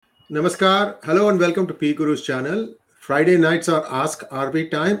Namaskar. Hello and welcome to P Guru's channel. Friday nights are Ask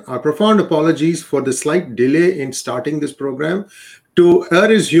RV time. Our profound apologies for the slight delay in starting this program. To err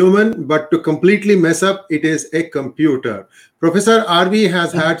is human, but to completely mess up, it is a computer. Professor RV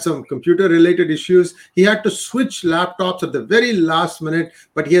has had some computer related issues. He had to switch laptops at the very last minute,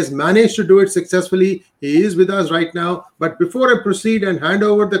 but he has managed to do it successfully. He is with us right now. But before I proceed and hand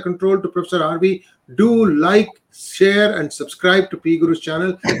over the control to Professor RV, do like, share, and subscribe to P Guru's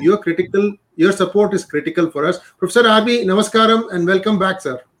channel. Your support is critical for us. Professor RV, namaskaram and welcome back,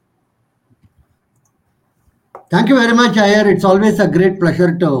 sir. Thank you very much, Ayer. It's always a great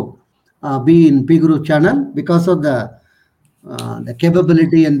pleasure to be in P Guru channel because of the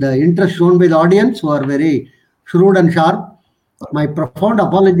capability and the interest shown by the audience who are very shrewd and sharp. My profound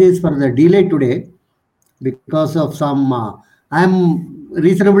apologies for the delay today because of some. I'm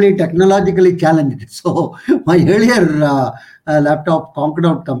reasonably technologically challenged, so my earlier laptop conked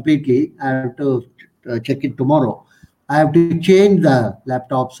out completely. I have to check it tomorrow. I have to change the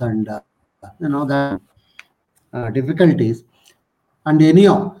laptops and that difficulties. And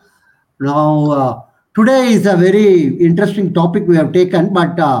anyhow, now today is a very interesting topic we have taken,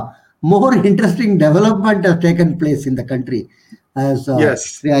 but more interesting development has taken place in the country, as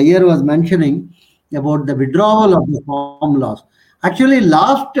Yes. Ayer was mentioning about the withdrawal of the farm laws. Actually,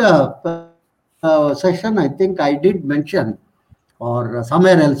 last session, I think I did mention, or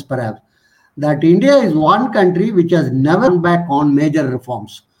somewhere else perhaps, that India is one country which has never gone back on major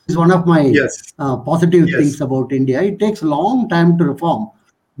reforms. Is one of my Yes. positive things about India. It takes a long time to reform,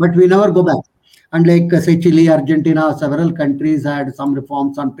 but we never go back. Unlike say Chile, Argentina, several countries had some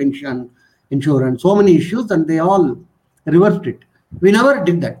reforms on pension, insurance, so many issues, and they all reversed it. We never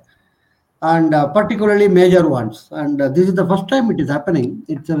did that, and particularly major ones. And this is the first time it is happening.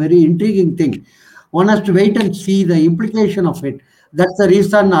 It's a very intriguing thing. One has to wait and see the implication of it. That's the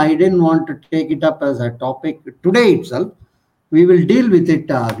reason I didn't want to take it up as a topic today itself. We will deal with it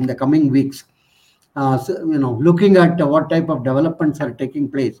in the coming weeks. Looking at what type of developments are taking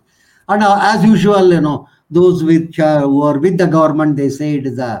place, and as usual, those which who are with the government, they say it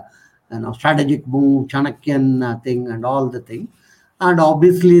is a strategic move, Chanakyan thing, and all the thing. And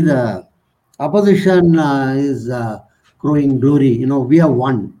obviously, the opposition is growing glory. We have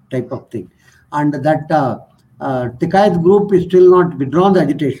one type of thing, and that Tikayat group is still not withdrawn the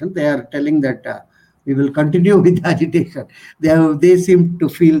agitation. They are telling that we will continue with the agitation. They seem to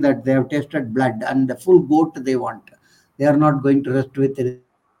feel that they have tasted blood and the full goat they want. They are not going to rest with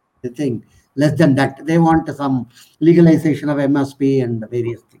anything less than that. They want some legalization of MSP and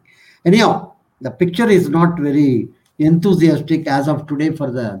various things. Anyhow, the picture is not very enthusiastic as of today for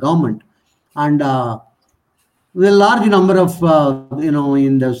the government. And a large number of,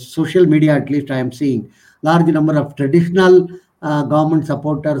 in the social media, at least I am seeing, large number of traditional government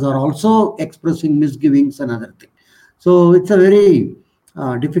supporters are also expressing misgivings and other things. So it's a very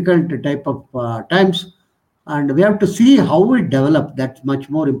difficult type of times, and we have to see how it develops. That's much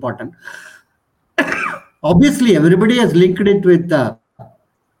more important. Obviously, everybody has linked it with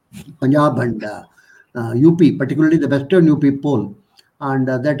Punjab and UP, particularly the Western UP poll, and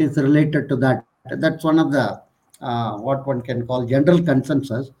that is related to that. That's one of the what one can call general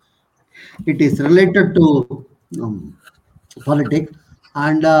consensus. It is related to politics,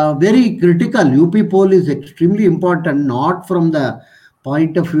 and very critical. UP poll is extremely important, not from the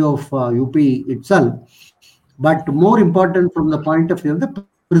point of view of UP itself, but more important from the point of view of the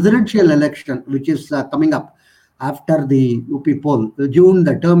presidential election, which is coming up after the UP poll. June,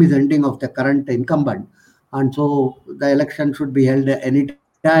 the term is ending of the current incumbent, and so the election should be held any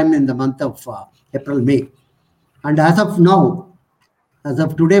time in the month of April, May. And as of now, as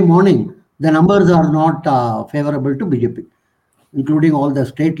of today morning, the numbers are not favorable to BJP, including all the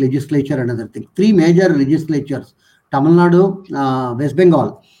state legislature and other things. Three major legislatures, Tamil Nadu, West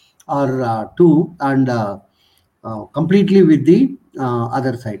Bengal, are two, and completely with the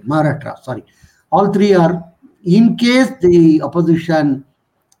other side, Maharashtra, sorry. All three are, in case the opposition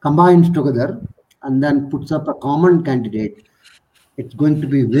combines together and then puts up a common candidate, it's going to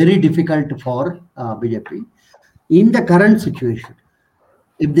be very difficult for BJP. In the current situation,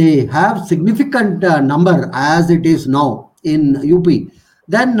 if they have significant number as it is now in UP,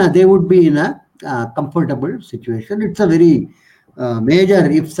 then they would be in a comfortable situation. It's a very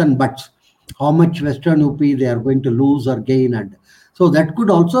major ifs and buts. How much Western UP they are going to lose or gain, and so that could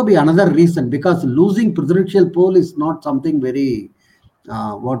also be another reason, because losing presidential poll is not something very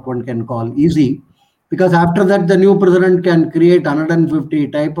what one can call easy, because after that the new president can create 150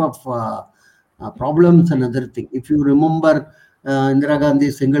 type of problems and other thing. If you remember, Indira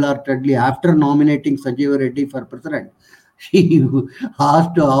Gandhi single-heartedly, after nominating Sanjeev Reddy for president, she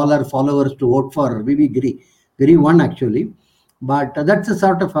asked all her followers to vote for VV Giri. Giri won actually, but that's a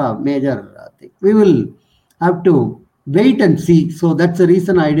sort of a major thing. We will have to wait and see. So that's the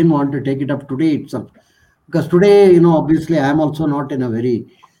reason I didn't want to take it up today itself, because today, obviously, I am also not in a very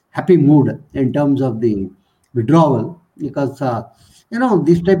happy mood in terms of the withdrawal, because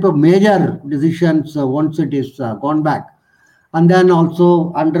these type of major decisions, once it is gone back, and then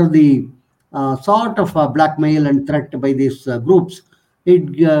also under the sort of blackmail and threat by these groups, it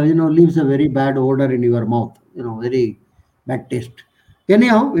leaves a very bad odor in your mouth, very bad taste.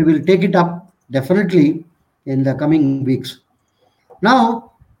 Anyhow, we will take it up definitely in the coming weeks.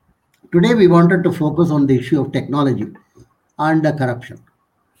 Now, today we wanted to focus on the issue of technology and corruption.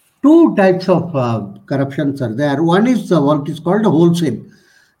 Two types of corruptions are there. One is what is called wholesale.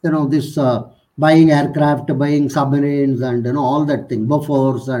 This buying aircraft, buying submarines, and all that thing,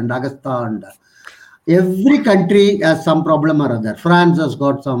 Bofors and Augusta, and every country has some problem or other. France has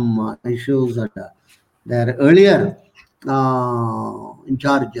got some issues, and their earlier in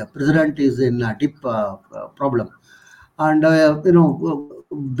charge president is in a deep problem, and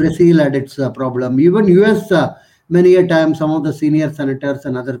Brazil had its problem. Even US, many a time, some of the senior senators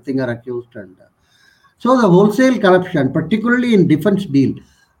and other thing are accused, and so the wholesale corruption, particularly in defense deal.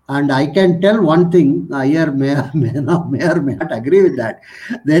 And I can tell one thing, here may or may not agree with that.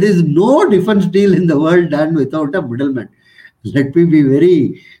 There is no defense deal in the world done without a middleman. Let me be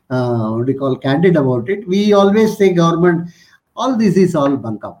very, what do you call, candid about it. We always say government, all this is all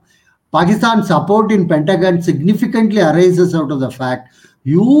bunk up. Pakistan's support in Pentagon significantly arises out of the fact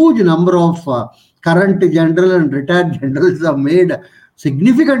huge number of current general and retired generals have made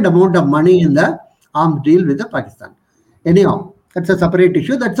significant amount of money in the arms deal with the Pakistan. Anyhow, that's a separate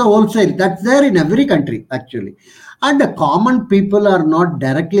issue. That's a wholesale. That's there in every country, actually. And the common people are not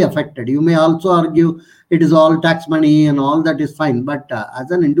directly affected. You may also argue it is all tax money and all that is fine. But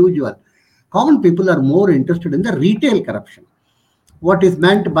as an individual, common people are more interested in the retail corruption. What is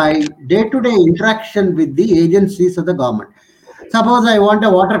meant by day-to-day interaction with the agencies of the government. Suppose I want a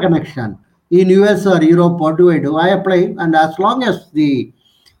water connection in US or Europe. What do? I apply, and as long as the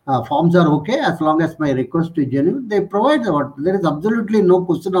forms are okay, as long as my request is genuine, they provide the water. There is absolutely no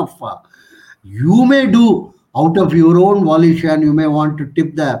question of you may do out of your own volition. You may want to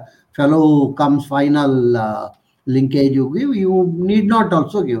tip the fellow who comes final linkage you give. You need not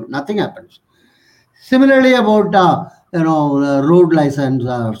also give. Nothing happens. Similarly, about road license,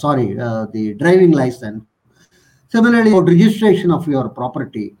 the driving license. Similarly, about registration of your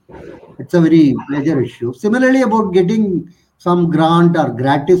property, it's a very major issue. Similarly, about getting some grant or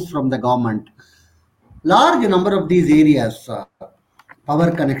gratis from the government. Large number of these areas,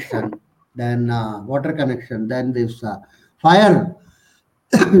 power connection, then water connection, then this fire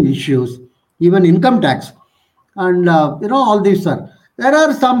issues, even income tax, and all these are. There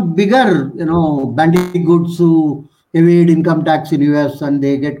are some bigger bandicoots who evade income tax in US and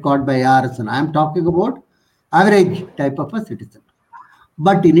they get caught by IRS. And I'm talking about average type of a citizen.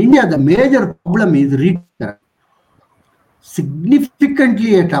 But in India, the major problem is retail corruption.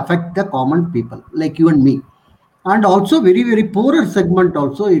 Significantly it affects the common people like you and me, and also very very poorer segment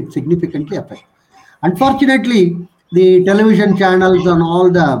also it significantly affects. Unfortunately, the television channels and all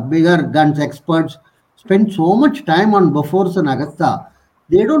the bigger guns experts spend so much time on Bofors and Augusta.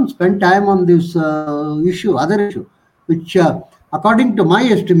 They don't spend time on this other issue, which according to my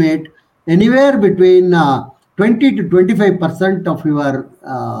estimate, anywhere between 20 to 25% of your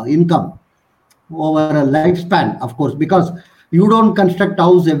income over a lifespan, of course, because you don't construct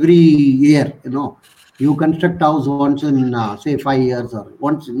house every year. You construct house once in say 5 years, or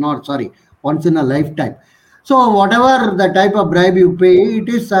once in a lifetime. So whatever the type of bribe you pay, it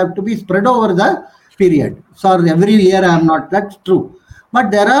is have to be spread over the period. So every year I am not, that's true,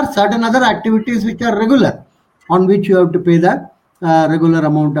 but there are certain other activities which are regular, on which you have to pay the regular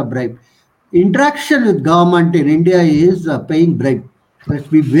amount of bribe. Interaction with government in India is paying bribe. Let's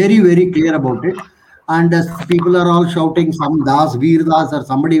be very, very clear about it. And as people are all shouting, some Das, Veer Das, or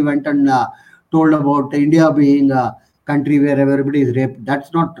somebody went and told about India being a country where everybody is raped.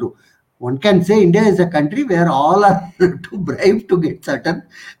 That's not true. One can say India is a country where all are to bribe to get certain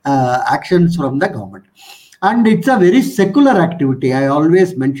actions from the government. And it's a very secular activity. I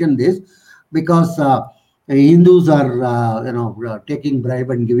always mention this because Hindus are taking bribe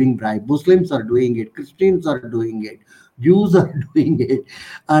and giving bribe. Muslims are doing it. Christians are doing it. Jews are doing it.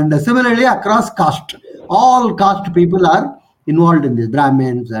 And similarly, across caste, all caste people are involved in this.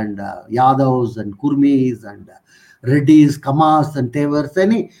 Brahmins and Yadavs and Kurmis and Reddis, Kamas and Tevars.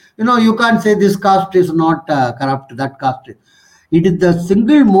 You can't say this caste is not corrupt, that caste. It is the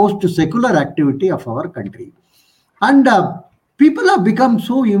single most secular activity of our country. And people have become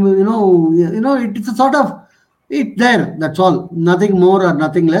so, it's a sort of, it's there, that's all, nothing more or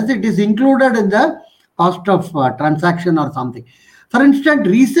nothing less. It is included in the cost of transaction or something. For instance,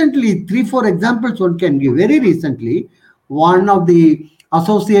 recently, 3, 4 examples one can give. Very recently, one of the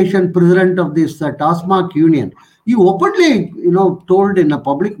association president of this TASMAC union, he openly, told in a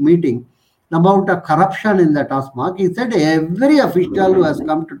public meeting about a corruption in the TASMAC. He said every official who has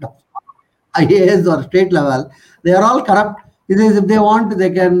come to TASMAC, IAS or state level, they are all corrupt. He says if they want, they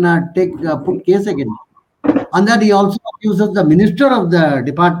can put case against. And then he also accuses the minister of the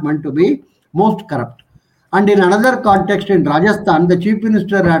department to be most corrupt. And in another context, in Rajasthan, the chief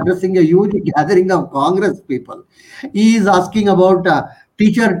minister addressing a huge gathering of Congress people, he is asking about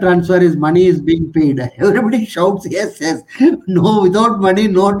teacher transfer, his money is being paid. Everybody shouts, yes, yes. No, without money,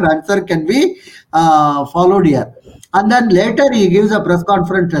 no transfer can be followed here. And then later he gives a press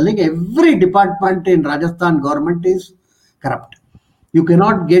conference telling every department in Rajasthan government is corrupt. You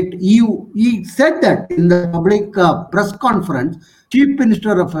cannot get EU. He said that in the public press conference. Chief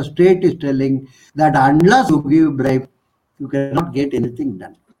Minister of a state is telling that unless you give bribe, you cannot get anything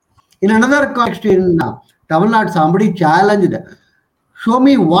done. In another context, in Tamil Nadu, somebody challenged, show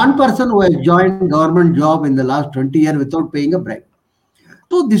me one person who has joined government job in the last 20 years without paying a bribe.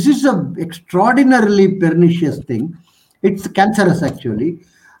 So this is an extraordinarily pernicious thing. It's cancerous actually.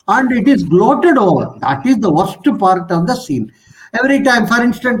 And it is gloated over. That is the worst part of the scene. Every time, for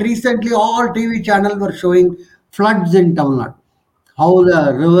instance, recently all TV channels were showing floods in Tamil Nadu. How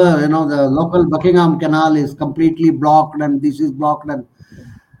the river, the local Buckingham Canal is completely blocked and this is blocked. And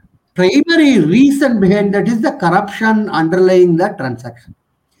primary reason behind that is the corruption underlying the transaction.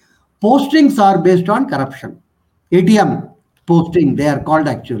 Postings are based on corruption. ATM posting, they are called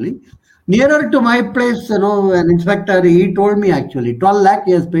actually. Nearer to my place, an inspector, he told me actually, 12 lakh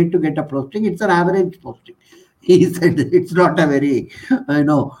he has paid to get a posting. It's an average posting. He said it's not a very,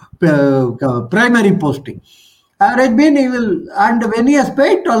 primary posting. Average mean he will, and when he has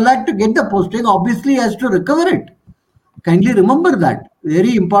paid 12 lakh to get the posting, obviously he has to recover it. Kindly remember that.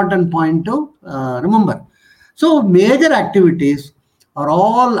 Very important point to remember. So major activities are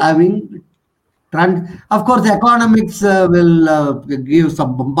all having, of course, economics will give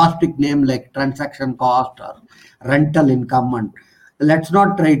some bombastic name like transaction cost or rental income, and let's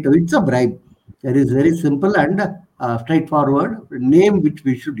not try to, it's a bribe. There is very simple and straightforward name which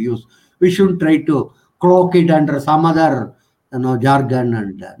we should use. We shouldn't try to cloak it under some other jargon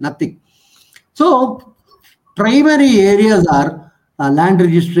and nothing. So primary areas are land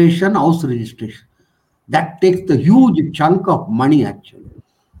registration, house registration. That takes the huge chunk of money actually.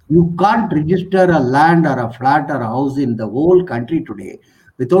 You can't register a land or a flat or a house in the whole country today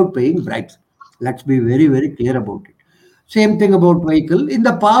without paying bribes. Let's be very, very clear about it. Same thing about vehicle. In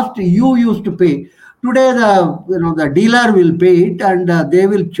the past, you used to pay. Today, the dealer will pay it, and they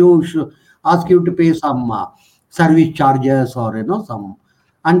will ask you to pay some service charges or some.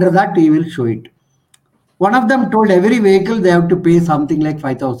 Under that, he will show it. One of them told every vehicle they have to pay something like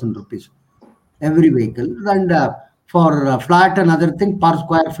 5,000 rupees. Every vehicle, and for flat and other thing per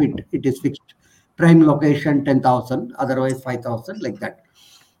square feet, it is fixed. Prime location 10,000, otherwise 5,000, like that.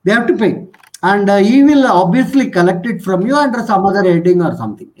 They have to pay. And he will obviously collect it from you under some other heading or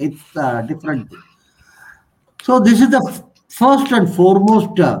something. It's a different thing. So this is the first and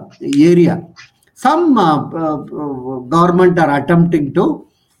foremost area. Some government are attempting to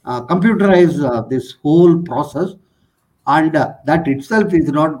computerize this whole process, and that itself is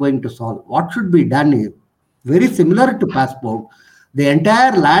not going to solve. What should be done is very similar to passport. The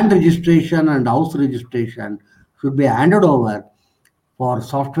entire land registration and house registration should be handed over for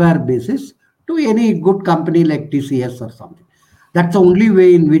software basis to any good company like TCS or something. That's the only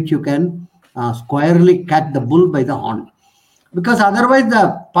way in which you can squarely catch the bull by the horn. Because otherwise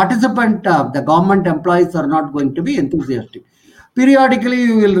the participant, the government employees are not going to be enthusiastic. Periodically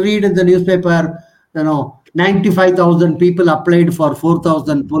you will read in the newspaper, 95,000 people applied for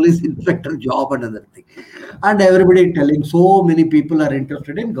 4,000 police inspector job and other thing. And everybody telling so many people are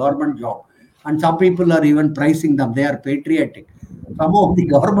interested in government job. And some people are even pricing them. They are patriotic. Some of the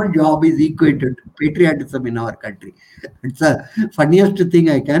government job is equated to patriotism in our country. It's the funniest thing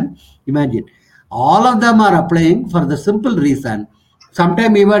I can imagine. All of them are applying for the simple reason.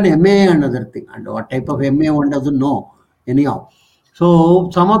 Sometimes even MA and other thing. And what type of MA one doesn't know anyhow. So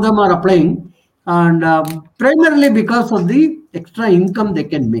some of them are applying, and primarily because of the extra income they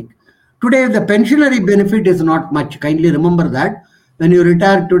can make. Today the pensionary benefit is not much. Kindly remember that. When you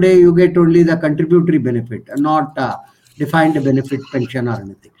retire today, you get only the contributory benefit and not defined benefit pension or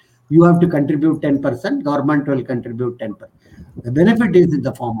anything. You have to contribute 10%, government will contribute 10%. The benefit is in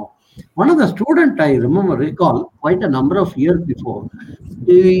the form of. One of the student I recall quite a number of years before.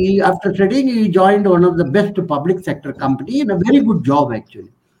 After studying, he joined one of the best public sector company in a very good job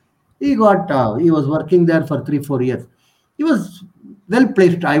actually. He was working there for 3 4 years. He was well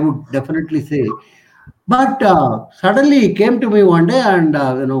placed, I would definitely say. But suddenly he came to me one day and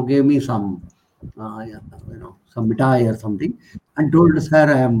gave me some yeah, some mitai or something, and told,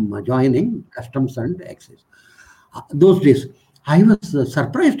 sir, I am joining customs and excise. Those days I was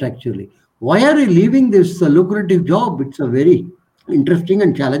surprised actually. Why are you leaving this lucrative job? It's a very interesting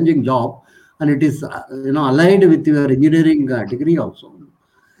and challenging job, and it is allied with your engineering degree also.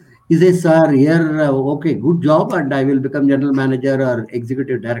 He says, sir, here, okay, good job, and I will become general manager or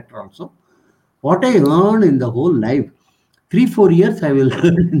executive director also. What I earned in the whole life, 3 4 years I will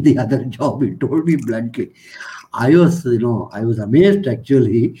earn in the other job. He told me bluntly. I was amazed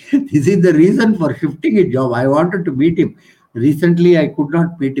actually. This is the reason for shifting a job. I wanted to meet him. Recently, I could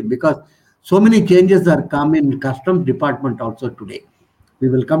not meet him because so many changes are come in customs department also today. We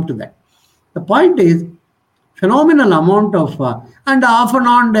will come to that. The point is, phenomenal amount of and off and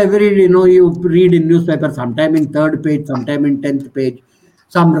on every you read in newspaper, sometime in third page, sometime in 10th page,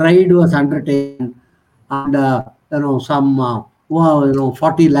 some raid was undertaken, and some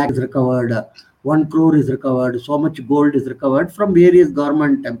 40 lakhs recovered, 1 crore is recovered, so much gold is recovered from various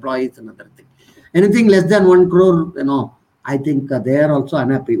government employees and other things. Anything less than 1 crore, I think they are also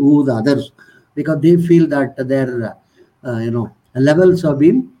unhappy. Who the others? Because they feel that their levels have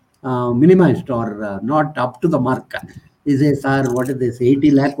been minimized or not up to the mark. He says, sir, what is this?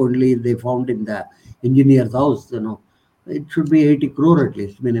 80 lakh only they found in the engineer's house. It should be 80 crore at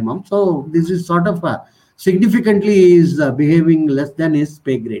least minimum. So this is sort of significantly is behaving less than his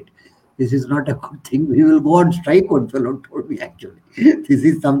pay grade. This is not a good thing. We will go on strike, one fellow told me actually. This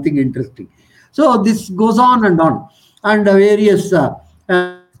is something interesting. So this goes on, and various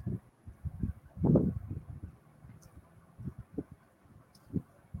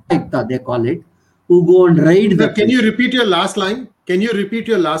they call it, who go and raid the Sir, can you repeat your last line? Can you repeat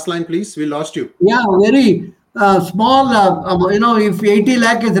your last line, please? We lost you. Yeah, very small. If 80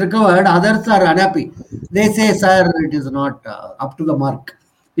 lakh is recovered, others are unhappy. They say, sir, it is not up to the mark.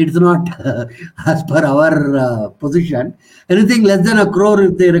 It's not as per our position. Anything less than a crore,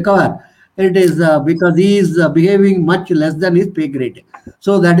 if they recover, it is because he is behaving much less than his pay grade.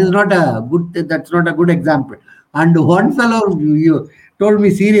 So that is not a good. That's not a good example. And one fellow you told me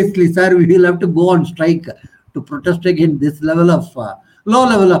seriously, sir, we will have to go on strike to protest against this level of low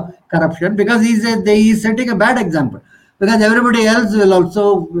level of corruption, because he is setting a bad example. Because everybody else will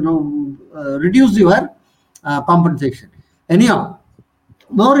also reduce your compensation. Anyhow,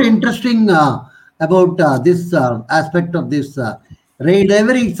 more interesting about this aspect of this raid.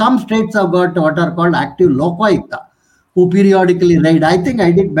 Some states have got what are called active lokaayukta, who periodically raid. I think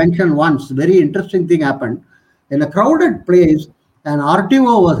I did mention once. Very interesting thing happened in a crowded place. An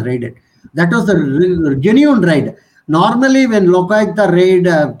RTO was raided. That was a genuine raid. Normally, when lokaayukta raid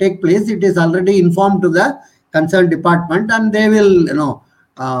take place, it is already informed to the concerned department, and they will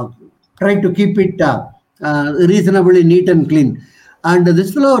try to keep it reasonably neat and clean. And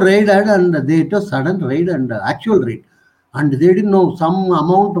this fellow raided, and it was sudden raid and actual raid. And they didn't know some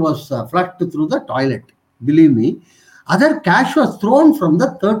amount was flushed through the toilet. Believe me, other cash was thrown from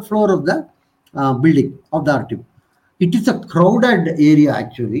the third floor of the building of the RTO. It is a crowded area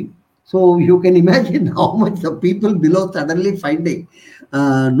actually. So you can imagine how much the people below suddenly finding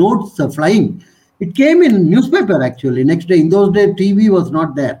notes flying. It came in newspaper actually. Next day, in those days, TV was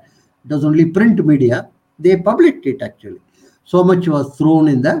not there. It was only print media. They published it actually. So much was thrown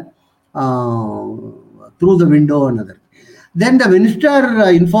in the through the window and other. Then the minister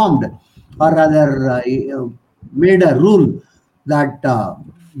informed, or rather made a rule that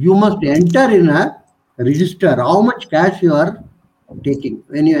you must enter in a register how much cash you are taking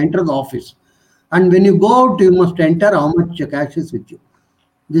when you enter the office, and when you go out you must enter how much cash is with you.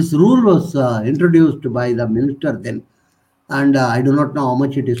 This rule was introduced by the minister then, and I do not know how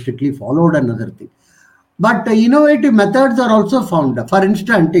much it is strictly followed, another thing. But innovative methods are also found. For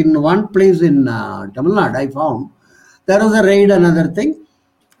instance, in one place in Tamil Nadu, I found there was a raid, another thing,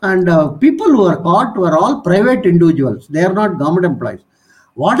 and people who were caught were all private individuals. They are not government employees.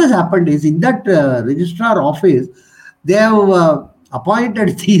 What has happened is, in that registrar office, they have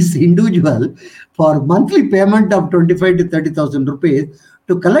appointed these individual for monthly payment of 25 to 30,000 rupees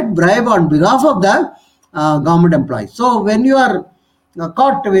to collect bribe on behalf of the government employees. So when you are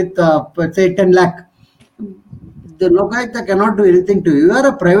caught with say 10 lakh, the lokaayukta cannot do anything to you. You are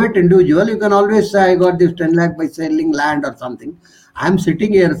a private individual. You can always say, I got this 10 lakh by selling land or something. I am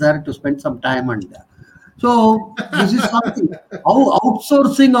sitting here, sir, to spend some time. And So this is something. How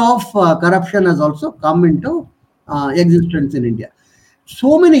outsourcing of corruption has also come into existence in India.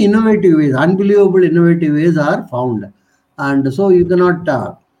 So many innovative ways, unbelievable innovative ways are found, and so you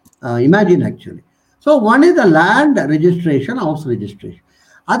cannot imagine actually. So one is the land registration, house registration.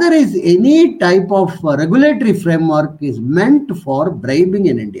 Other is any type of regulatory framework is meant for bribing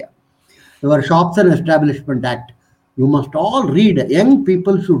in India. Your Shops and Establishment Act. You must all read. Young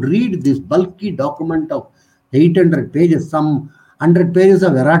people should read this bulky document of 800 pages. Some 100 pages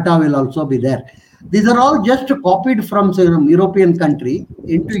of errata will also be there. These are all just copied from some European country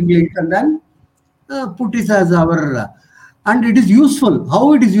into English and then put it as our. And it is useful.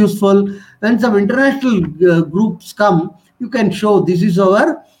 How it is useful? When some international groups come, you can show this is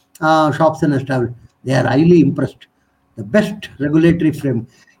our shops and establishment. They are highly impressed. The best regulatory frame.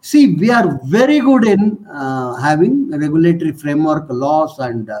 See, we are very good in having a regulatory framework, laws,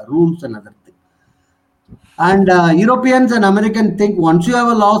 and rules and other things. And Europeans and Americans think once you have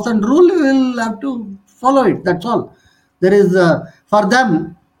a laws and rule, you will have to follow it. That's all. There is for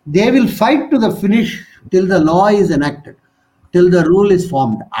them, they will fight to the finish till the law is enacted, till the rule is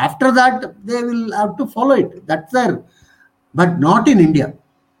formed. After that, they will have to follow it. That's there, but not in India.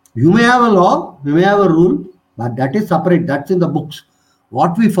 You may have a law, you may have a rule, but that is separate. That's in the books.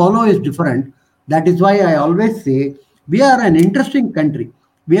 What we follow is different. That is why I always say we are an interesting country.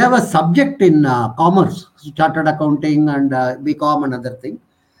 We have a subject in commerce, chartered accounting and BCom and other thing.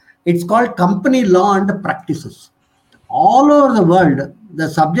 It's called company law and practices. All over the world, the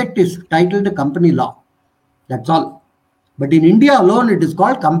subject is titled company law. That's all. But in India alone, it is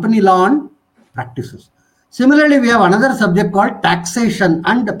called company law and practices. Similarly, we have another subject called taxation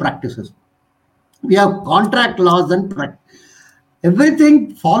and practices. We have contract laws and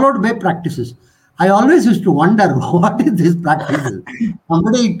everything followed by practices. I always used to wonder what is this practices.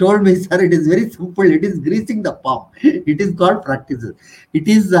 Somebody told me, sir, it is very simple. It is greasing the palm. It is called practices. It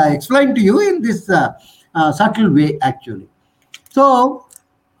is explained to you in this subtle way, actually. So,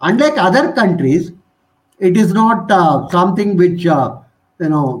 unlike other countries, it is not something which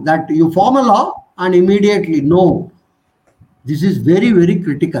that you form a law and immediately no. This is very, very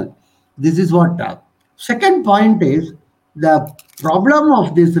critical. This is what. Second point is the problem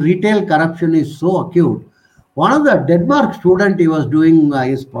of this retail corruption is so acute. One of the Denmark student, he was doing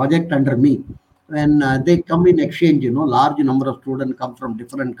his project under me. When they come in exchange, large number of students come from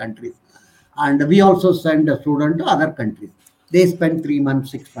different countries, and we also send a student to other countries. They spend 3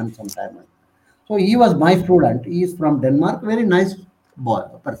 months, 6 months, sometime. So he was my student. He is from Denmark. Very nice boy,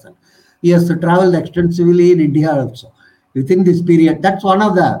 person. He has traveled extensively in India also. Within this period, that's one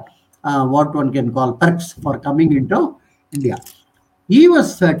of the what one can call perks for coming into India. He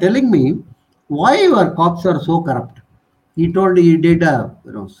was telling me why our cops are so corrupt. He told he did a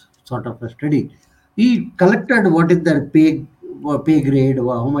sort of a study. He collected what is their pay grade,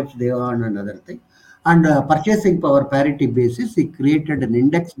 how much they earn, and other thing. And purchasing power parity basis, he created an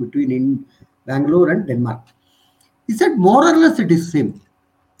index between in Bangalore and Denmark. He said more or less it is same.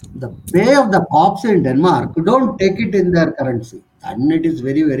 The pay of the cops in Denmark, don't take it in their currency, and it is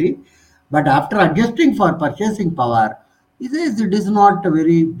very, very. But after adjusting for purchasing power, he says it is not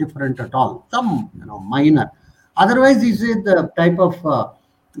very different at all. Some minor. Otherwise, he says the type of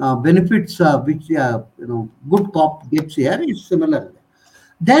benefits which good cop gets here is similar.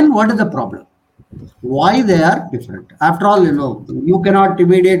 Then what is the problem? Why they are different? After all, you cannot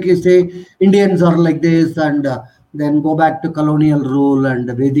immediately say Indians are like this and then go back to colonial rule and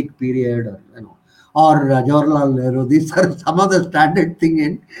the Vedic period, or Jawaharlal Nehru. These are some of the standard thing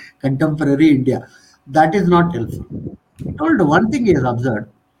in contemporary India. That is not helpful. I told one thing he has observed.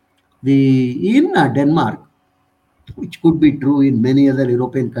 In Denmark, which could be true in many other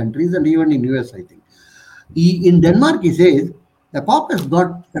European countries and even in US, I think. In Denmark, he says, the cop has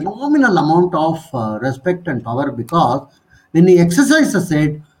got phenomenal amount of respect and power because when he exercises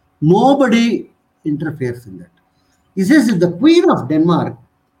it, nobody interferes in that. He says if the Queen of Denmark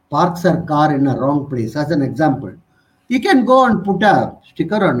parks her car in a wrong place, as an example, he can go and put a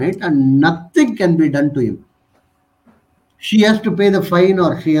sticker on it and nothing can be done to him. She has to pay the fine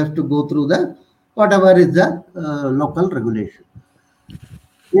or she has to go through the whatever is the local regulation.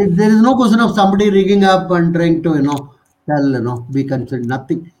 There is no question of somebody rigging up and trying to tell be concerned.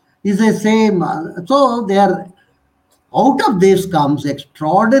 Nothing. It's the same. So they are out of this comes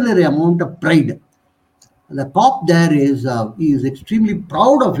extraordinary amount of pride. The cop there is he is extremely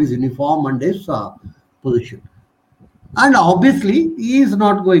proud of his uniform and his position. And obviously, he is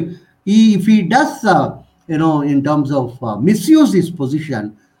not going. If he does, in terms of misuse his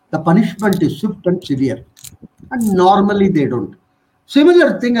position, the punishment is swift and severe. And normally they don't.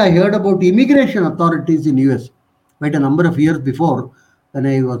 Similar thing I heard about immigration authorities in US quite a number of years before. When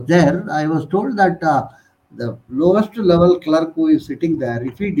I was there, I was told that the lowest level clerk who is sitting there,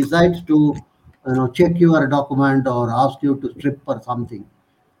 if he decides to check your document or ask you to strip or something,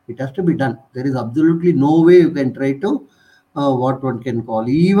 it has to be done. There is absolutely no way you can try to what one can call.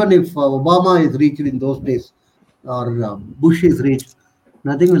 Even if Obama is reached in those days or Bush is reached,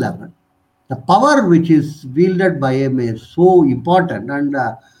 nothing will happen. The power which is wielded by him is so important, and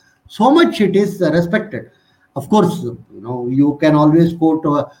so much it is respected. Of course, you can always quote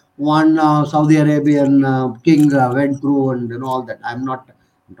one Saudi Arabian king went through and all that. I'm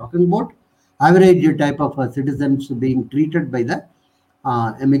talking about average type of citizens being treated by the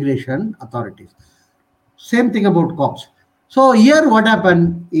immigration authorities. Same thing about cops. So here, what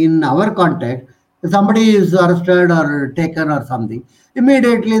happened in our context? If somebody is arrested or taken or something,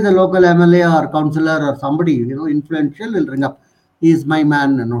 immediately the local MLA or councillor or somebody influential will ring up. He is my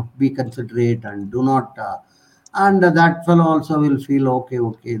man. Be considerate and do not. And that fellow also will feel okay.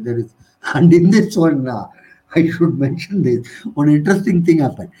 Okay, there is. And in this one, I should mention this. One interesting thing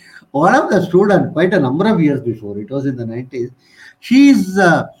happened. One of the students, quite a number of years before, it was in the 90s. She's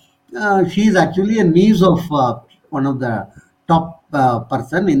she's actually a niece of one of the top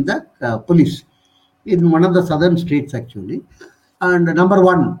person in the police in one of the southern states actually, and number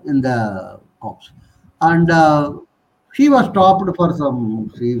one in the cops. And she was stopped for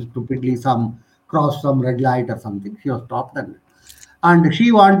she stupidly crossed some red light or something. She was stopped, and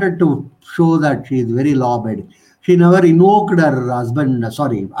she wanted to show that she is very law-abiding. She never invoked her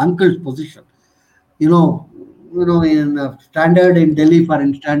uncle's position. You know, in standard in Delhi, for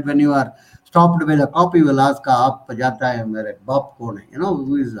instance, when you are stopped by the cop, you will ask, "Aap jata hai mere baap kaun hai?"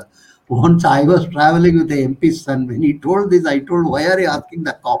 Who is. Once I was traveling with the MP's son. When he told this, I told, "Why are you asking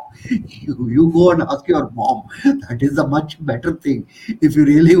the cop? You go and ask your mom. That is a much better thing. If you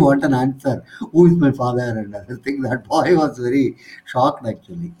really want an answer, who is my father?" And I think that boy was very shocked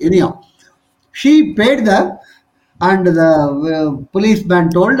actually. Anyhow, she paid and the policeman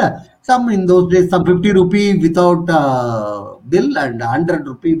told some in those days some 50 rupee without bill and 100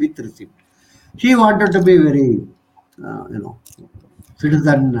 rupee with receipt. She wanted to be very,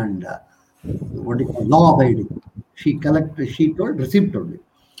 citizen and what do you call law abiding. She told receipt only.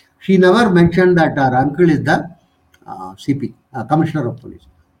 She never mentioned that her uncle is the CP, Commissioner of Police.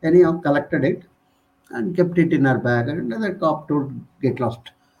 Anyhow, collected it and kept it in her bag. And the cop told, "Get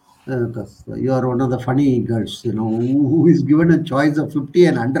lost. Because you are one of the funny girls, who is given a choice of 50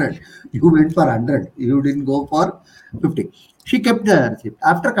 and 100. You went for 100. You didn't go for 50. She kept the receipt.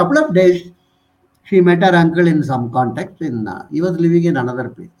 After a couple of days, she met her uncle in some context. He was living in another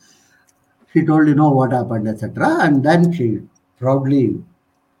place. She told, what happened, etc. And then she proudly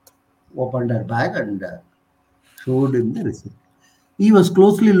opened her bag and showed him the receipt. He was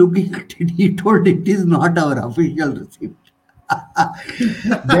closely looking at it. He told, "It is not our official receipt."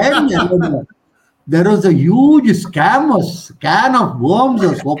 Then there was a huge can of worms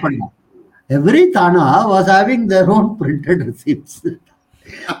was opened up. Every Thana was having their own printed receipts.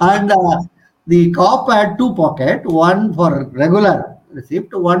 And the cop had two pockets, one for regular receipt,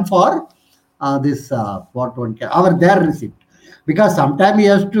 one for this what one can our their receipt. Because sometimes he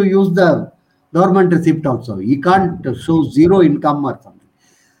has to use the government receipt also. He can't show zero income or something.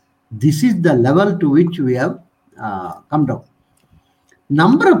 This is the level to which we have come down.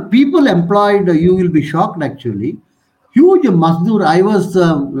 Number of people employed, you will be shocked actually. Huge Mazdoor. I was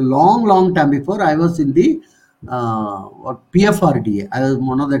long time before, I was in the PFRDA. I was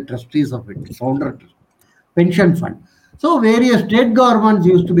one of the trustees of it, founder pension fund. So various state governments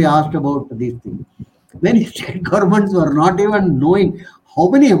used to be asked about these things. Many state governments were not even knowing how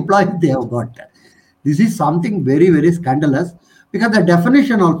many employees they have got. This is something very, very scandalous because the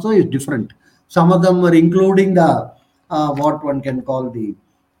definition also is different. Some of them were including the what one can call the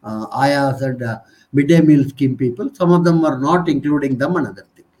ayas and midday meal scheme people. Some of them were not including them, another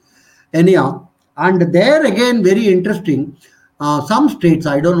thing. Anyhow, and there again, very interesting. Some states,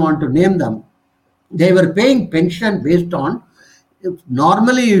 I don't want to name them, they were paying pension based on,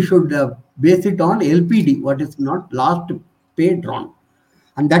 normally you should base it on LPD, what is not last pay drawn.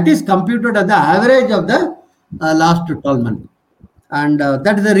 And that is computed as the average of the last 12 months. And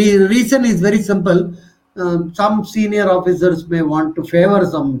that is the reason is very simple. Some senior officers may want to favor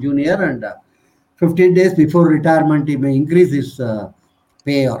some junior, and 15 days before retirement, he may increase his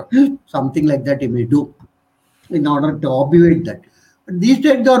pay or something like that he may do in order to obviate that. But these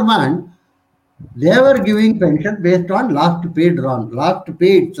state government, they were giving pension based on last pay drawn, last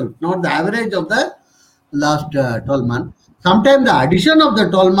pay itself, not the average of the last 12 months. Sometimes the addition of the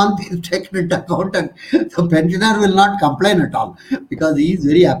 12 month is taken into account and the pensioner will not complain at all because he is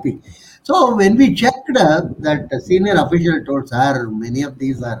very happy. So when we checked that the senior official told, sir, many of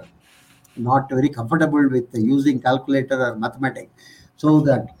these are not very comfortable with using calculator or mathematics. So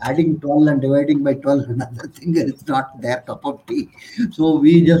that adding 12 and dividing by 12 another thing is not their cup of tea. So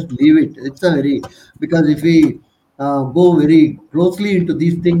we just leave it. It's a very, because if we go very closely into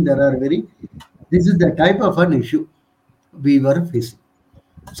these things, there are very, this is the type of an issue we were facing.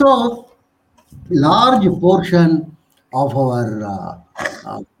 So large portion of our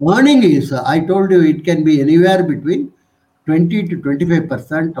earning is, I told you, it can be anywhere between 20 to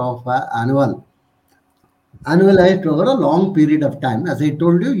 25% of annualized over a long period of time. As I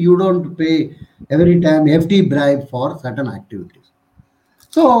told you, you don't pay every time FD bribe for certain activities.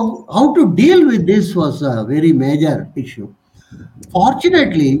 So how to deal with this was a very major issue.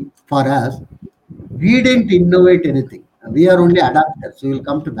 Fortunately for us, we didn't innovate anything. We are only adapters. So we'll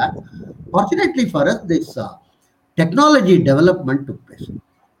come to that. Fortunately for us, this technology development took place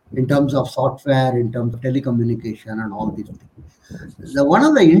in terms of software, in terms of telecommunication, and all these things. One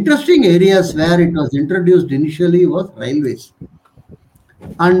of the interesting areas where it was introduced initially was railways.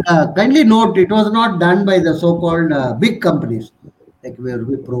 And kindly note, it was not done by the so-called big companies like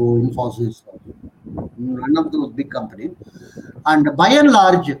Wipro, Infosys, none of those big companies. And by and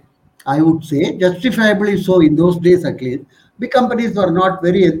large, I would say, justifiably so in those days at least, big companies were not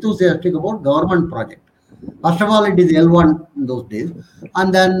very enthusiastic about government project. First of all, it is L1 in those days,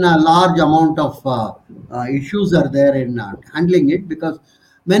 and then a large amount of issues are there in handling it because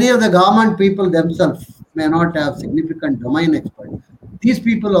many of the government people themselves may not have significant domain expert. These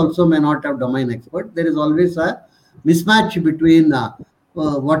people also may not have domain expert. There is always a mismatch between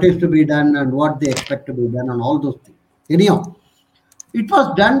what is to be done and what they expect to be done, and all those things. Anyhow, it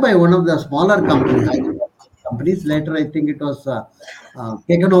was done by one of the smaller companies. Companies later, I think it was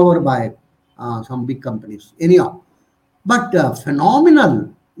taken over by some big companies. Anyhow, but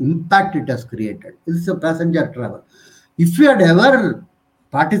phenomenal impact it has created. This is a passenger travel. If you had ever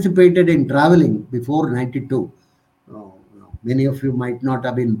participated in traveling before 92, many of you might not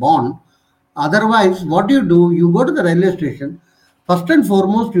have been born. Otherwise, what you do, you go to the railway station. First and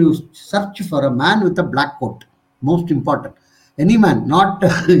foremost, you search for a man with a black coat. Most important. Any man, not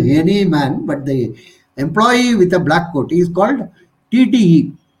any man, but the employee with a black coat. He is called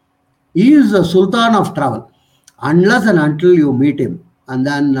TTE. He is the Sultan of travel. Unless and until you meet him and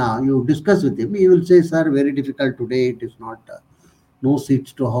then you discuss with him, he will say, sir, very difficult today. It is not, no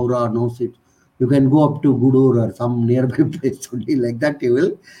seats to Howrah, no seats. You can go up to Gudur or some nearby place only like that you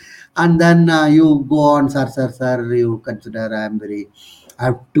will. And then you go on, sir, you consider I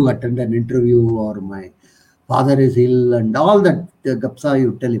have to attend an interview or my father is ill and all that gapsa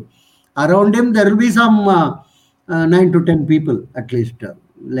you tell him. Around him, there will be some 9 to 10 people at least,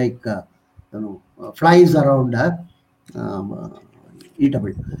 flies around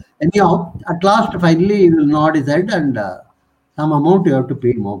eatable. Anyhow, at last, finally, he will nod his head and some amount you have to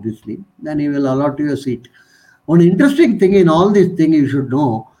pay him, obviously. Then he will allot you a seat. One interesting thing in all these things you should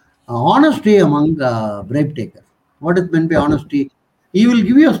know, honesty among bribe takers. What is meant by honesty? He will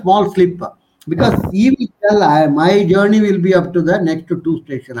give you a small slip because he will tell, my journey will be up to the next two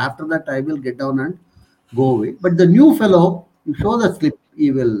stations. After that, I will get down and go away. But the new fellow, you show the slip,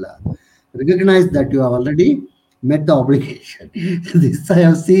 he will recognize that you have already met the obligation. This I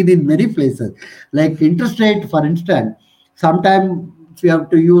have seen in many places. Like interest rate, for instance, sometimes if you have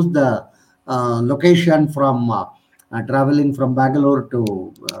to use the location from traveling from Bangalore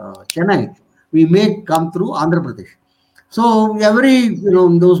to Chennai, we may come through Andhra Pradesh. So every,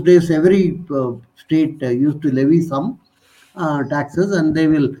 in those days, every state used to levy some taxes, and they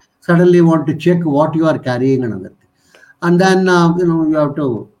will suddenly want to check what you are carrying and other thing. And then, you have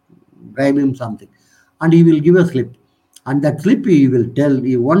to bribe him something. And he will give a slip. And that slip he will tell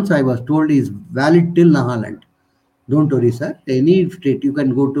you. Once I was told is valid till Nagaland. Don't worry, sir. Any state, you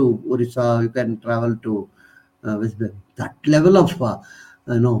can go to Orissa, you can travel to West Bengal. That level of,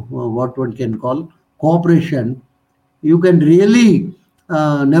 what one can call cooperation, you can really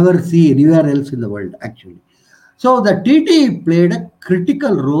never see anywhere else in the world, actually. So the TT played a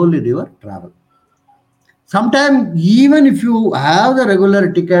critical role in your travel. Sometimes, even if you have the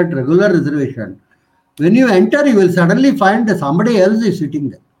regular ticket, regular reservation, when you enter, you will suddenly find that somebody else is sitting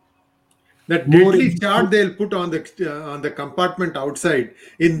there. That deadly chart they'll put on the compartment outside.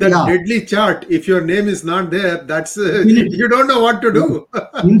 In that deadly chart, if your name is not there, that's you don't know what to do.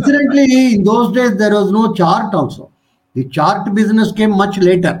 Incidentally, in those days there was no chart also. The chart business came much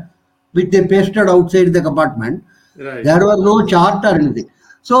later, which they pasted outside the compartment. Right. There was no chart or anything.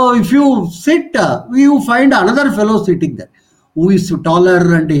 So if you sit, you find another fellow sitting there who is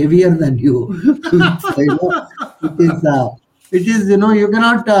taller and heavier than you. It is, you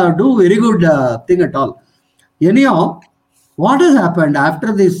cannot do very good thing at all. Anyhow, what has happened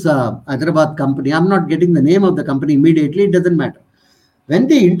after this Hyderabad company? I'm not getting the name of the company immediately. It doesn't matter. When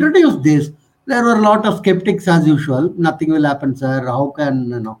they introduced this, there were a lot of skeptics as usual. Nothing will happen, sir. How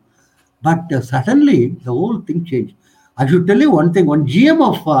can But suddenly the whole thing changed. I should tell you one thing. One GM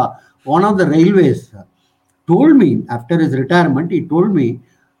of one of the railways told me after his retirement. He told me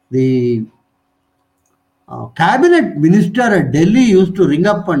the cabinet minister at Delhi used to ring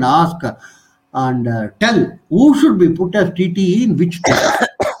up and ask and tell who should be put as TTE in which station.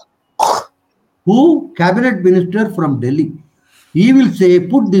 Who? Cabinet minister from Delhi. He will say,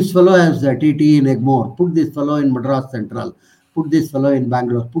 put this fellow as TTE in Egmore, put this fellow in Madras Central, put this fellow in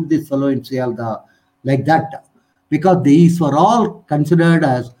Bangalore, put this fellow in Sealda, like that. Because these were all considered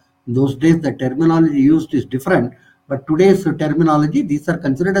as, in those days the terminology used is different, but today's terminology, these are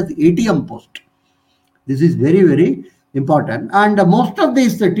considered as ATM post. This is very, very important. And most of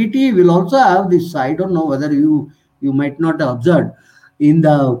these TTE will also have this, I don't know whether you might not have observed, in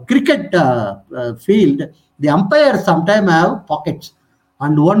the cricket field, the umpires sometimes have pockets,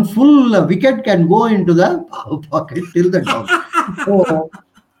 and one full wicket can go into the pocket till the down. So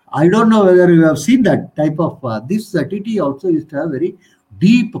I don't know whether you have seen that type of this TTE also used to have very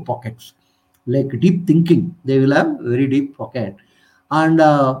deep pockets, like deep thinking. They will have very deep pocket, and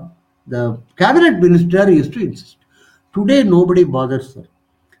the cabinet minister used to insist. Today nobody bothers, sir.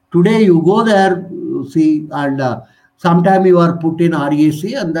 Today you go there, you see, and sometime you are put in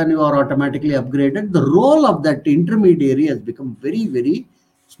REC and then you are automatically upgraded. The role of that intermediary has become very, very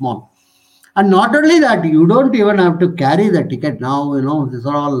small. And not only that, you don't even have to carry the ticket now. These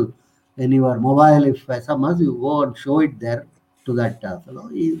are all in your mobile. If SMS, you go and show it there to that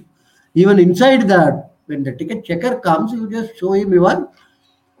fellow. Even inside that, when the ticket checker comes, you just show him your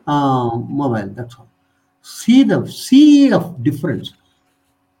mobile. That's all. See the sea of difference.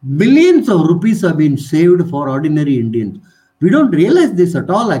 Millions of rupees have been saved for ordinary Indians. We don't realize this at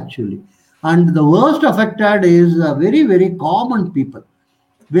all, actually. And the worst affected is very, very common people,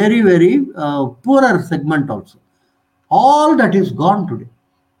 very, very poorer segment also. All that is gone today.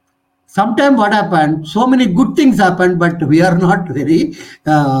 Sometimes what happened, so many good things happen, but we are not very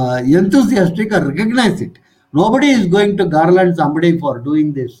enthusiastic or recognize it. Nobody is going to garland somebody for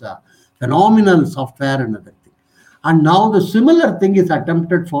doing this phenomenal software and other thing. And now the similar thing is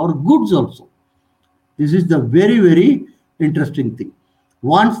attempted for goods also. This is the very, very interesting thing.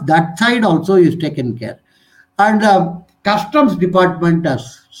 Once that side also is taken care. And customs department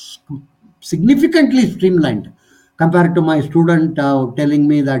has significantly streamlined compared to my student telling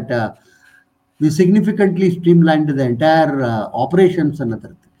me that we significantly streamlined the entire operations and other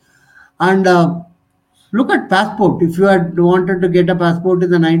thing. And look at passport. If you had wanted to get a passport in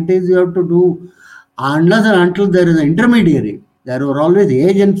the 90s, you have to do, unless and until there is an intermediary, there were always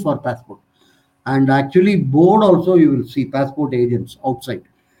agents for passport. And actually board also you will see passport agents outside.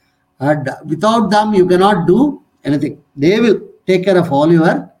 And without them, you cannot do anything. They will take care of all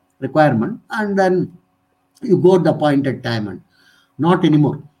your requirement and then you go the appointed time. And not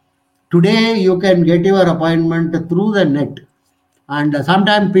anymore. Today, you can get your appointment through the net. And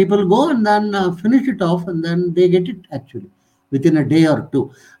sometimes people go and then finish it off and then they get it actually within a day or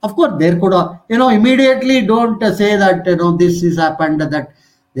two. Of course, there could, immediately don't say that, this has happened, that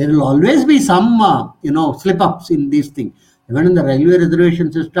there will always be some, slip ups in these things. Even in the railway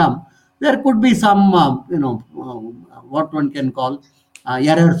reservation system, there could be some, what one can call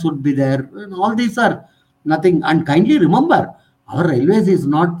errors would be there. All these are nothing. And kindly remember, our railways is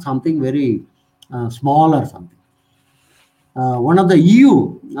not something very small or something. One of the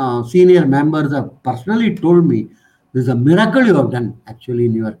EU senior members have personally told me, there's a miracle you have done actually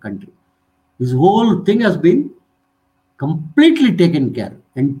in your country. This whole thing has been completely taken care.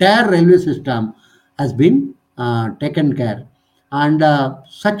 Entire railway system has been taken care. And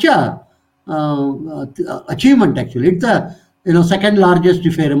such a achievement actually. It's the second largest,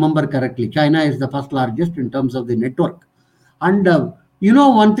 if I remember correctly. China is the first largest in terms of the network. And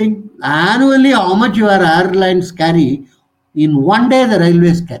one thing, annually how much your airlines carry, in one day the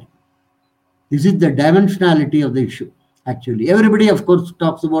railways carry. This is the dimensionality of the issue, actually. Everybody, of course,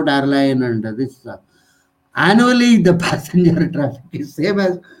 talks about airline and this. Annually, the passenger traffic is same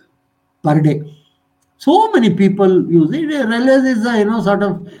as per day. So many people use it. Railways is, sort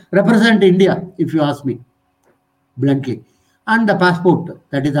of represent India, if you ask me, bluntly. And the passport,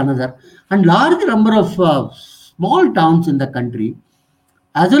 that is another. And large number of small towns in the country,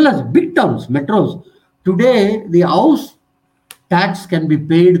 as well as big towns, metros. Today, the house tax can be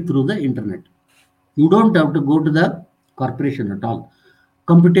paid through the internet. You don't have to go to the corporation at all.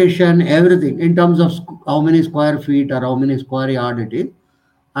 Computation, everything in terms of how many square feet or how many square yard it is,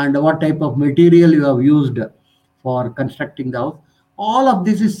 and what type of material you have used for constructing the house. All of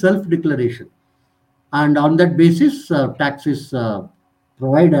this is self-declaration, and on that basis, tax is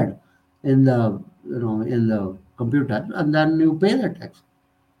provided in the in the computer, and then you pay the tax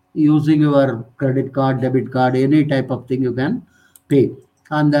using your credit card, debit card, any type of thing you can pay,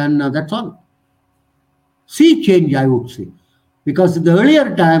 and then that's all. Sea change, I would say, because in the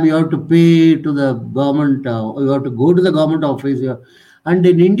earlier time you have to pay to the government, you have to go to the government office, and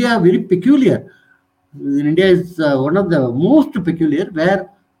in India, very peculiar. In India is one of the most peculiar where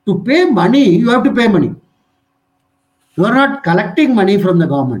to pay money you have to pay money. You are not collecting money from the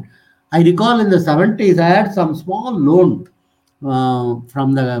government. I recall in the 70s, I had some small loan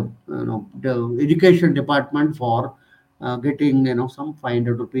from the education department for getting some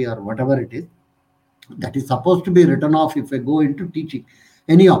 500 rupee or whatever it is. That is supposed to be written off if I go into teaching.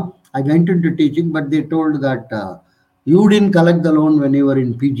 Anyhow, I went into teaching, but they told that you didn't collect the loan when you were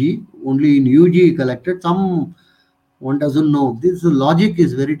in PG, only in UG you collected. Some one doesn't know. This logic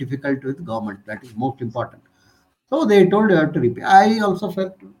is very difficult with government. That is most important. So they told you have to repay. I also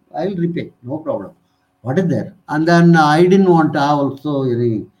felt I will repay, no problem. What is there? And then I didn't want to have also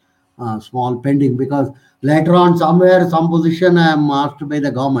any small pending, because later on somewhere some position I am asked by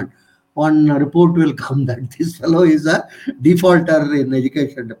the government. One report will come that this fellow is a defaulter in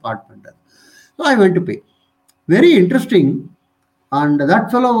education department. So I went to pay. Very interesting. And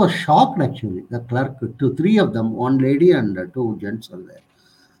that fellow was shocked actually. The clerk, two, three of them, one lady and two gents were there.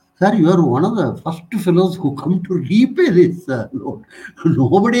 Sir, you are one of the first fellows who come to repay this loan.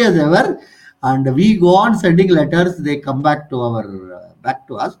 Nobody has ever, and we go on sending letters. They come back to back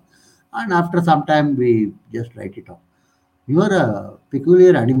to us, and after some time we just write it off. You are a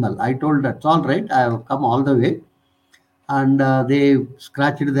peculiar animal. I told that's all right. I have come all the way, and they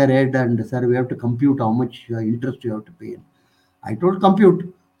scratched their head and sir, we have to compute how much interest you have to pay. I told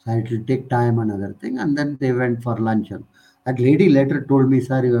compute, so it will take time and other thing, and then they went for lunch. And that lady later told me,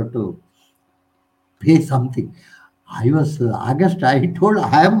 sir, you have to pay something. I was August. I told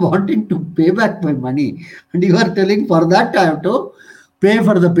I am wanting to pay back my money, and you are telling for that I have to pay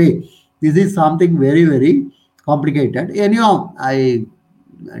for the pay. This is something very very complicated. Anyhow, I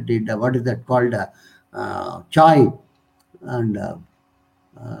did what is that called chai and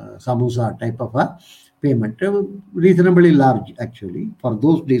samosa type of a payment, reasonably large actually for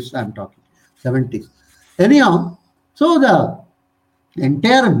those days. I'm talking 70s. Anyhow, so the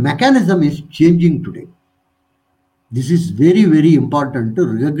entire mechanism is changing today. This is very, very important to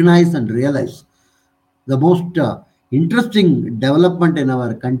recognize and realize. The most interesting development in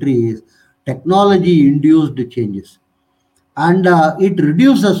our country is technology induced changes, and it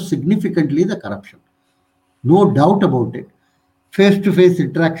reduces significantly the corruption. No doubt about it. Face to face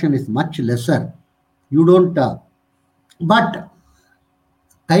interaction is much lesser. You don't, but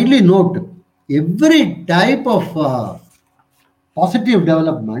kindly note every type of positive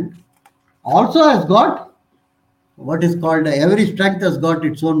development also has got what is called every strength has got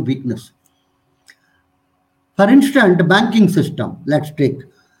its own weakness. For instance, banking system, let's take,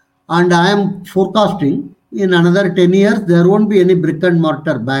 and I am forecasting in another 10 years there won't be any brick and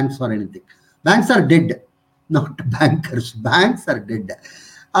mortar banks or anything. Banks are dead, not bankers. Banks are dead,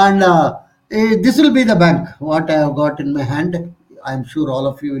 and this will be the bank. What I have got in my hand, I am sure all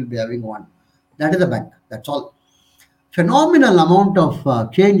of you will be having one. That is the bank. That's all. Phenomenal amount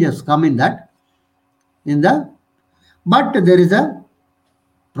of change has come in that, in the, but there is a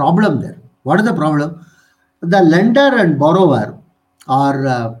problem there. What is the problem? The lender and borrower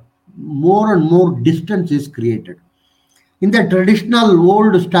are more and more distance is created. In the traditional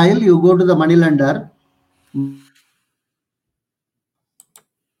old style, you go to the money lender,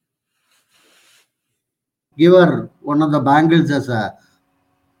 give her one of the bangles as a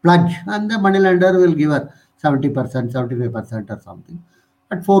pledge, and the money lender will give her 70%, 75% or something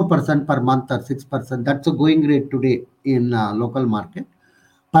at 4% per month or 6%. That's a going rate today in local market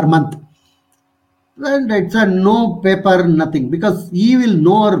per month. And it's a no paper, nothing, because he will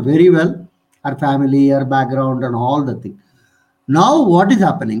know her very well, her family, her background, and all the thing. Now, what is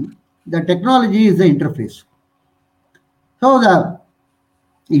happening? The technology is the interface. So the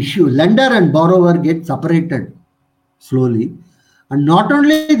issue, lender and borrower get separated slowly, and not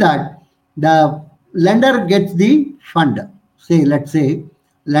only that, the lender gets the fund. Say, let's say,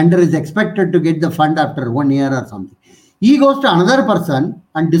 lender is expected to get the fund after 1 year or something. He goes to another person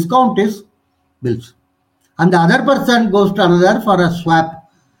and discount his bills, and the other person goes to another for a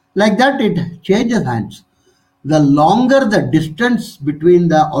swap. Like that, it changes hands. the longer the distance between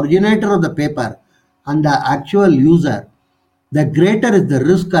the originator of the paper and the actual user, the greater is the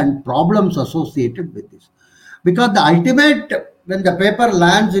risk and problems associated with this. Because the ultimate, when the paper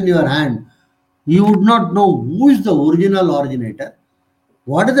lands in your hand, you would not know who is the original originator,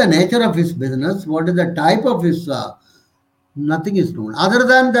 what is the nature of his business, what is the type of his, nothing is known other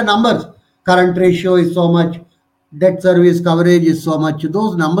than the numbers. Current ratio is so much, debt service coverage is so much.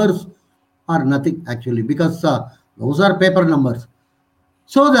 Those numbers are nothing actually, because those are paper numbers.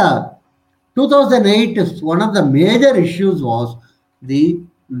 So the 2008 is one of the major issues was the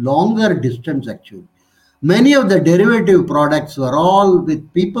longer distance actually. Many of the derivative products were all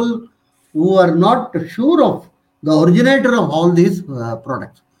with people who are not sure of the originator of all these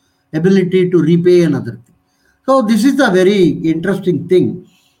products, ability to repay another thing. So this is a very interesting thing.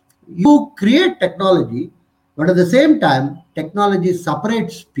 You create technology, but at the same time, technology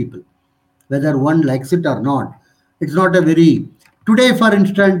separates people whether one likes it or not. It's not a very today, for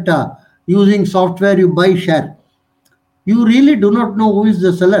instance, using software you buy share. You really do not know who is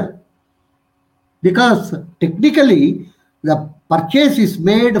the seller because technically the purchase is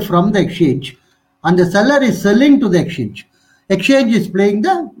made from the exchange and the seller is selling to the exchange. Exchange is playing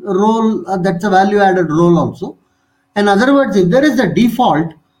the role, that's a value added role also. In other words, if there is a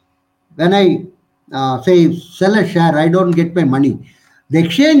default, when I say sell a share, I don't get my money. The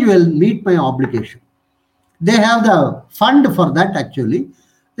exchange will meet my obligation. They have the fund for that actually.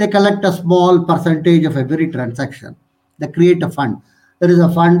 They collect a small percentage of every transaction. They create a fund. There is a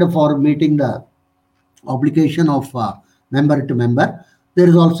fund for meeting the obligation of member to member. There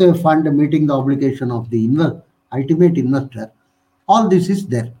is also a fund meeting the obligation of the ultimate investor. All this is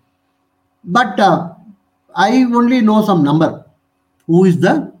there. But I only know some number. Who is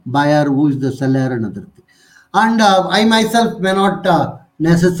the buyer, who is the seller, and other thing. And I myself may not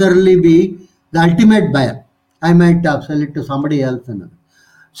necessarily be the ultimate buyer. I might sell it to somebody else. And other.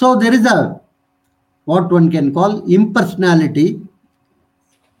 So there is a what one can call impersonality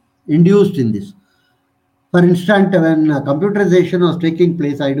induced in this. For instance, when computerization was taking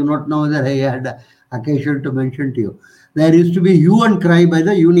place, I do not know whether I had occasion to mention to you. There used to be hue and cry by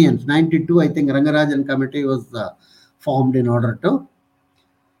the unions. 92, I think Rangarajan committee was formed in order to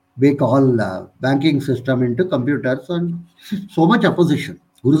make all banking system into computers and so much opposition.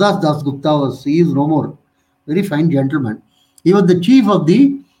 Gurudas Das Gupta he is no more, very fine gentleman. He was the chief of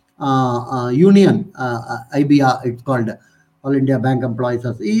the union, IBR, it's called All India Bank Employees.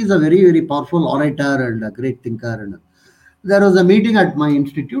 He is a very, very powerful orator and a great thinker. And there was a meeting at my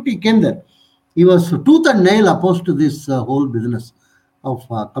institute. He came there. He was tooth and nail opposed to this whole business of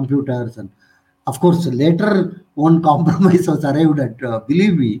computers. And of course, later one compromise was arrived at.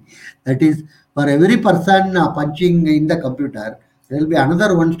 Believe me, that is for every person punching in the computer, there will be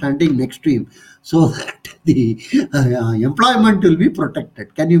another one standing next to him, so that the employment will be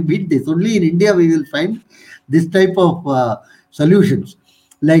protected. Can you beat this? Only in India we will find this type of solutions.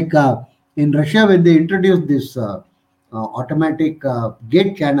 Like in Russia, when they introduced this automatic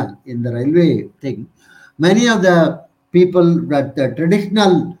gate channel in the railway thing, many of the people that the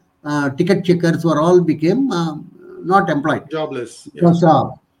traditional ticket checkers were all became not employed Jobless. because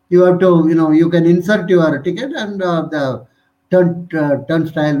you have to, you can insert your ticket and the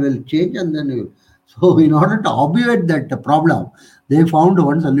turnstile will change and then you. So in order to obviate that problem, they found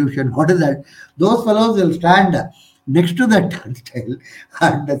one solution. What is that? Those fellows will stand next to the turnstile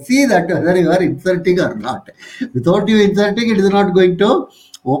and see that whether you are inserting or not. Without you inserting, it is not going to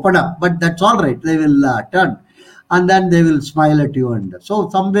open up. But that's all right. They will turn and then they will smile at you. And so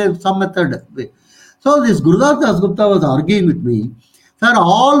some way, some method. So this Gurudas Das Gupta was arguing with me, sir,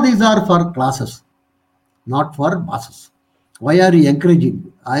 all these are for classes, not for masses. Why are you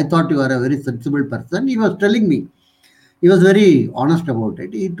encouraging? I thought you are a very sensible person. He was telling me. He was very honest about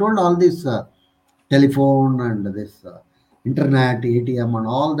it. He told all this telephone and this internet, ATM and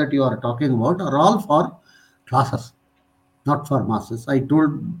all that you are talking about are all for classes, not for masses. I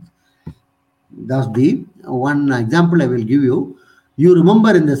told that's the one example I will give you. You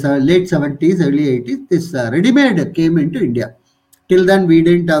remember in the late 70s, early 80s, this ready-made came into India. Till then, we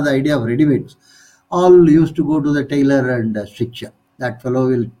didn't have the idea of ready-mades. All used to go to the tailor and stitch. That fellow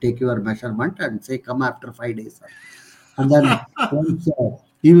will take your measurement and say, come after 5 days. And then once,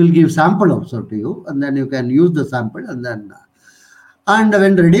 he will give sample also to you, and then you can use the sample. And then, and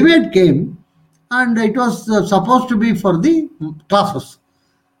when ready-made came, and it was supposed to be for the classes.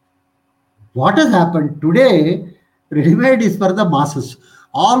 What has happened today? Ready-made is for the masses.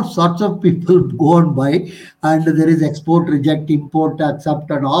 All sorts of people go and buy, and there is export, reject, import, accept,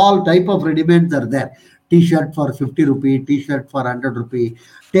 and all type of ready-mades are there. T-shirt for 50 rupee, T-shirt for 100 rupee.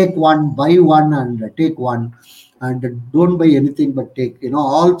 Take one, buy one, and take one, and don't buy anything but take.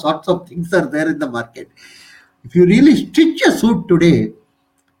 All sorts of things are there in the market. If you really stitch a suit today,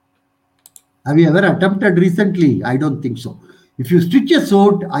 have you ever attempted recently? I don't think so. If you stitch a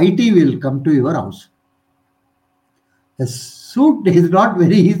suit, IT will come to your house. A suit is not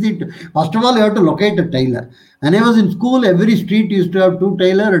very easy to. First of all, you have to locate a tailor. When I was in school, every street used to have two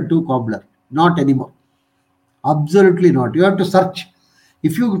tailor and two cobbler. Not anymore. Absolutely not. You have to search.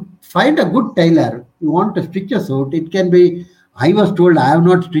 If you find a good tailor, you want to stitch a suit, it can be. I was told I have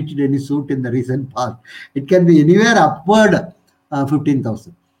not stitched any suit in the recent past. It can be anywhere upward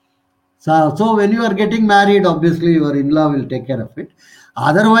 15,000. So when you are getting married, obviously your in-law will take care of it.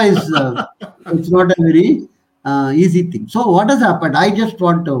 Otherwise, it's not a very easy thing. So what has happened? I just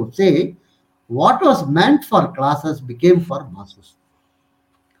want to say, what was meant for classes became for masses.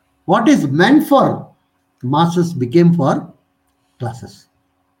 What is meant for masses became for classes.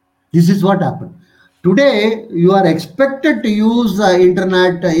 This is what happened. Today, you are expected to use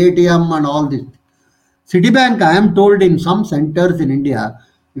internet, ATM, and all this. Citibank, I am told in some centers in India,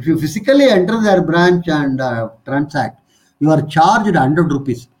 if you physically enter their branch and transact, you are charged 100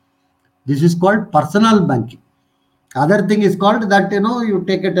 rupees. This is called personal banking. Other thing is called that, you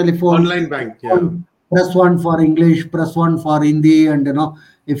take a telephone. Online bank, yeah. Press one for English, press one for Hindi, and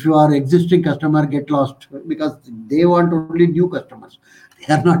if you are existing customer, get lost because they want only new customers.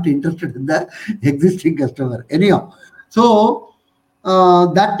 They are not interested in the existing customer. Anyhow, so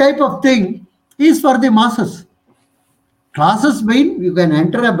that type of thing is for the masses. Classes mean you can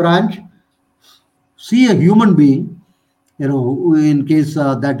enter a branch, see a human being, in case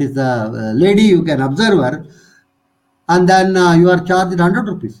that is a lady, you can observe her, and then you are charged 100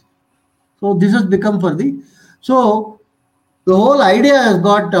 rupees. So this has become for the. So the whole idea has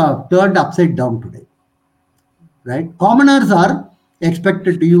got turned upside down today. Right? Commoners are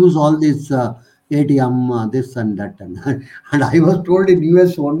expected to use all this ATM, this and that. And I was told in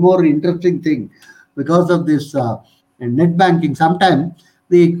US one more interesting thing because of this net banking. Sometimes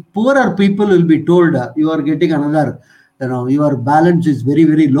the poorer people will be told you are getting another, your balance is very,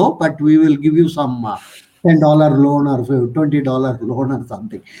 very low, but we will give you some $10 loan or $20 loan or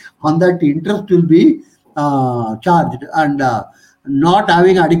something. On that, interest will be charged, and not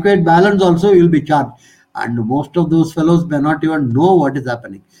having adequate balance also will be charged. And most of those fellows may not even know what is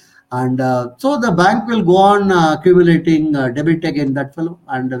happening. And so the bank will go on accumulating debit again that fellow,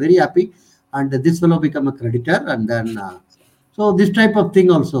 and very happy. And this fellow become a creditor, and then so this type of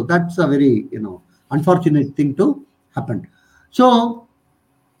thing also, that's a very unfortunate thing to happen. So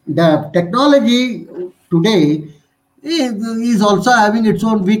the technology today is also having its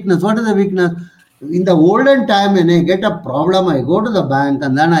own weakness. What is the weakness? In the olden time, when I get a problem, I go to the bank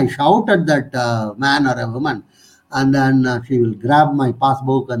and then I shout at that man or a woman, and then she will grab my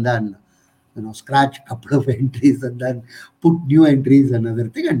passbook and then scratch a couple of entries and then put new entries and other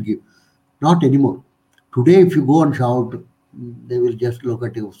thing and give. Not anymore. Today, if you go and shout, they will just look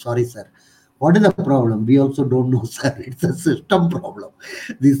at you. Sorry, sir. What is the problem? We also don't know, sir. It's a system problem.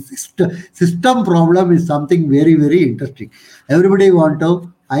 This system problem is something very, very interesting. Everybody want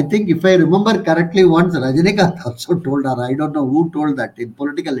to. I think if I remember correctly, once Rajinikanth also told her, I don't know who told that in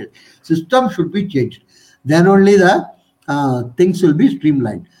political system should be changed. Then only the things will be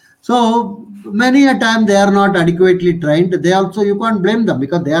streamlined. So many a time they are not adequately trained. They also, you can't blame them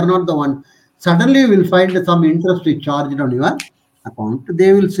because they are not the one. Suddenly you will find some interest is charged on your account.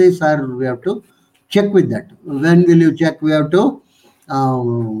 They will say, sir, we have to check with that. When will you check? We have to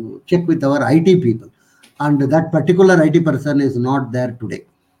check with our IT people. And that particular IT person is not there today.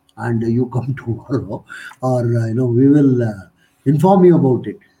 And you come tomorrow, or we will inform you about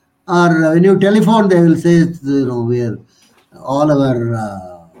it. Or when you telephone, they will say, we are all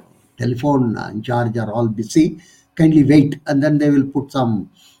our telephone in charge are all busy. Kindly wait, and then they will put some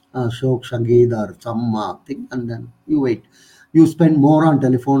Shok Sangeet or some thing, and then you wait. You spend more on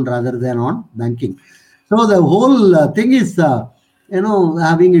telephone rather than on banking. So the whole thing is,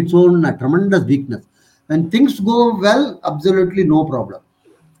 having its own tremendous weakness. When things go well, absolutely no problem.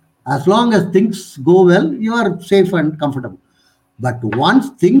 As long as things go well, you are safe and comfortable. But once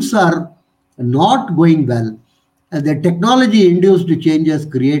things are not going well, the technology-induced changes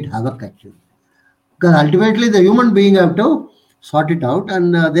create havoc actually. Because ultimately the human being have to sort it out,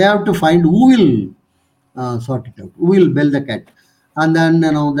 and they have to find who will sort it out, who will build the cat. And then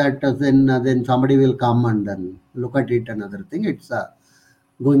then somebody will come and then look at it. Another thing, it's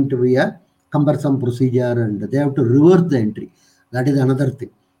going to be a cumbersome procedure, and they have to reverse the entry. That is another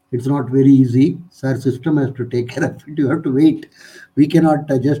thing. It's not very easy. Sir, system has to take care of it. You have to wait. We cannot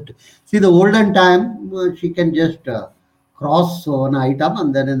just see the olden time. She can just cross one item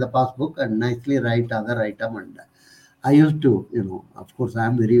and then in the passbook and nicely write other item. And I used to, of course, I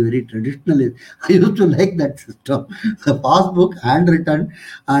am very, very traditionalist. I used to like that system. The passbook, handwritten,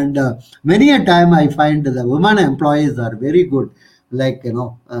 and many a time I find the women employees are very good. Like,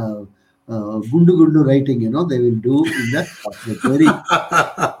 gundu gundu writing, they will do in the passbook. Very,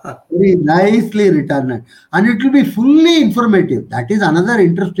 very nicely written. And it will be fully informative. That is another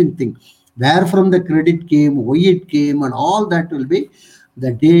interesting thing. Where from the credit came, why it came, and all that will be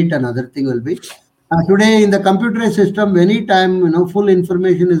the date and other thing will be. Today in the computerized system, any time full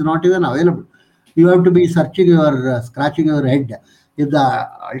information is not even available. You have to be searching your scratching your head. If the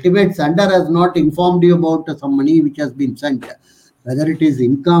ultimate sender has not informed you about some money which has been sent, whether it is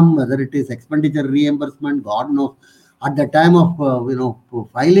income, whether it is expenditure reimbursement, God knows. At the time of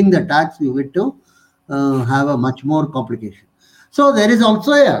filing the tax, you get to have a much more complication. So there is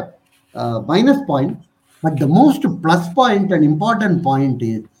also a minus point, but the most plus point and important point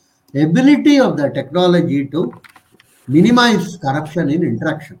is ability of the technology to minimize corruption in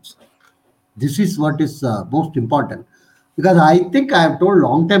interactions. This is what is most important, because I think I have told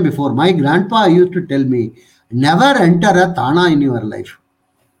long time before. My grandpa used to tell me, never enter a thana in your life,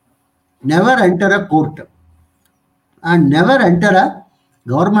 never enter a court, and never enter a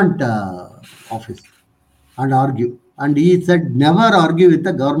government office and argue. And he said, never argue with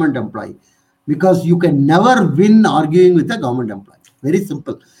a government employee, because you can never win arguing with a government employee. Very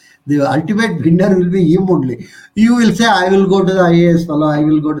simple. The ultimate winner will be him only. You will say, I will go to the IAS fellow, I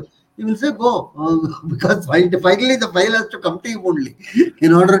will go to. He will say, go. Because finally the file has to come to him only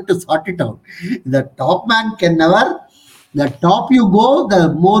in order to sort it out. The top man can never, the top you go,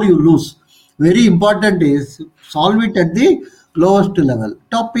 the more you lose. Very important is solve it at the lowest level.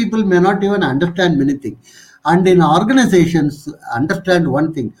 Top people may not even understand many things. And in organizations, understand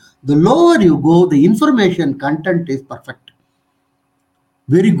one thing: the lower you go, the information content is perfect.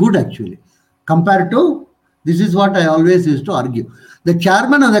 Very good, actually. Compared to, this is what I always used to argue. The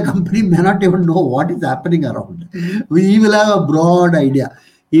chairman of the company may not even know what is happening around. He will have a broad idea.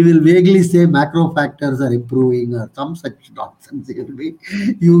 He will vaguely say macro factors are improving or some such nonsense. He will be,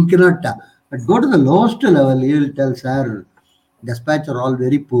 you cannot. But go to the lowest level, he will tell, sir, dispatch are all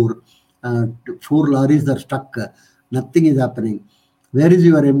very poor. 4 lorries are stuck. Nothing is happening. Where is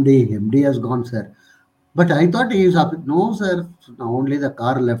your MD? MD has gone, sir. But I thought he is up. No, sir. No, only the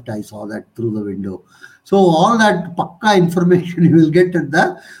car left. I saw that through the window. So all that pakka information you will get at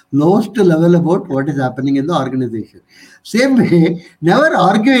the lowest level about what is happening in the organization. Same way, never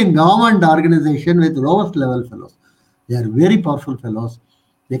argue in government organization with lowest level fellows. They are very powerful fellows.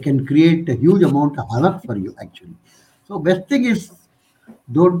 They can create a huge amount of havoc for you, actually. So best thing is,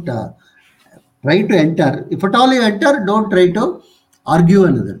 don't try to enter. If at all you enter, don't try to argue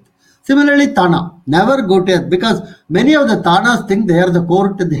another. Similarly, Tana, never go to, because many of the Tanas think they are the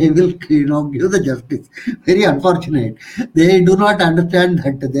court, they will give the justice. Very unfortunate. They do not understand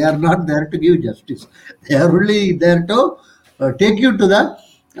that they are not there to give justice. They are only there to take you to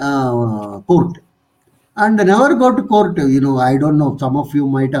the court. And never go to court. I don't know, some of you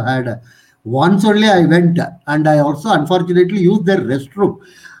might have had. Once only I went, and I also unfortunately used their restroom.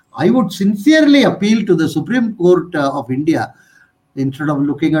 I would sincerely appeal to the Supreme Court of India, instead of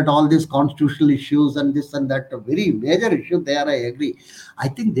looking at all these constitutional issues and this and that, a very major issue there, I agree. I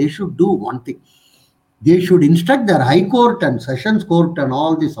think they should do one thing. They should instruct their High Court and Sessions Court and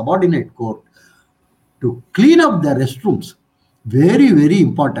all the subordinate court to clean up their restrooms. Very, very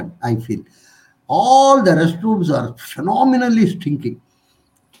important, I feel. All the restrooms are phenomenally stinking.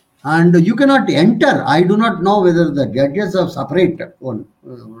 And you cannot enter. I do not know whether the judges have separated one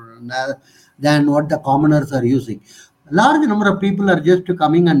than what the commoners are using. Large number of people are just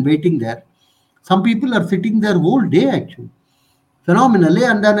coming and waiting there. Some people are sitting there whole day, actually, phenomenally,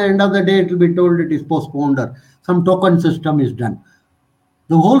 and then at the end of the day it will be told it is postponed or some token system is done.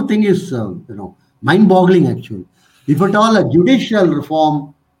 The whole thing is mind-boggling, actually. If at all, a judicial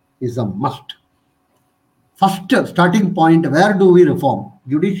reform is a must. First starting point, where do we reform?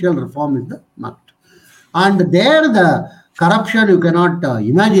 Judicial reform is the must. And there the corruption you cannot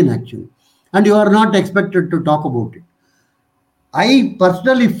imagine, actually. And you are not expected to talk about it. I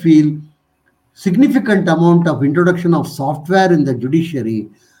personally feel significant amount of introduction of software in the judiciary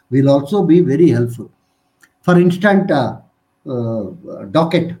will also be very helpful. For instance,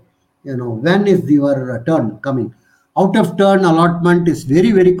 docket, when is your turn coming? Out of turn allotment is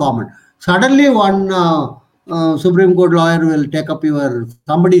very, very common. Suddenly one Supreme Court lawyer will take up your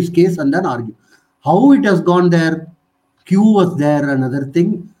somebody's case and then argue. How it has gone there, queue was there, another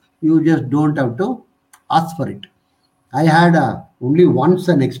thing. You just don't have to ask for it. I had only once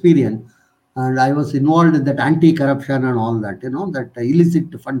an experience, and I was involved in that anti-corruption and all that, that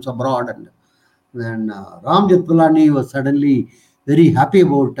illicit funds abroad. And then Ram Jethmalani was suddenly very happy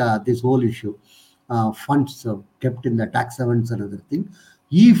about this whole issue, funds kept in the tax havens and other thing.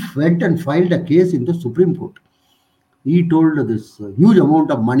 He went and filed a case in the Supreme Court. He told this huge amount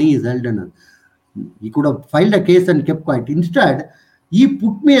of money is held, and he could have filed a case and kept quiet. Instead, he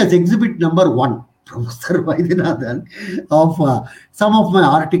put me as exhibit number one, Professor Vaidyanathan, of some of my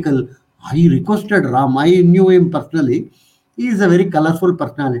article. I requested Ram. I knew him personally. He is a very colorful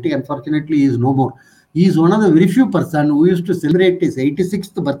personality. Unfortunately, he is no more. He is one of the very few person who used to celebrate his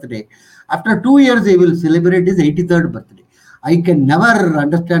 86th birthday. After 2 years, he will celebrate his 83rd birthday. I can never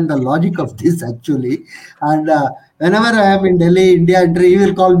understand the logic of this actually. And whenever I am in Delhi, India, he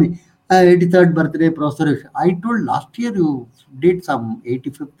will call me. 83rd birthday, Professor. I told last year you did some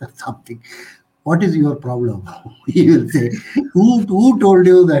 85th or something. What is your problem? He will say, who told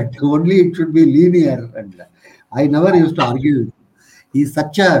you that only it should be linear? And I never used to argue. He's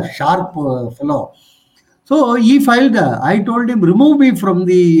such a sharp fellow. So he filed. I told him, remove me from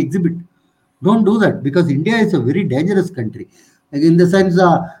the exhibit. Don't do that because India is a very dangerous country. Like in the sense,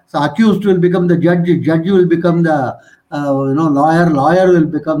 so accused will become the judge, judge will become the lawyer, lawyer will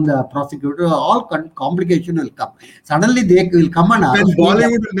become the prosecutor. All complication will come. Suddenly they will come and Then arrest me.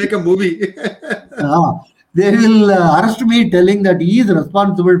 Bollywood will make a movie. They will arrest me, telling that he is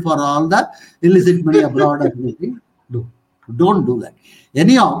responsible for all the illicit money abroad and everything. Don't do that.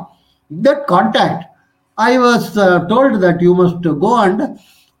 Anyhow, that contact, I was told that you must go and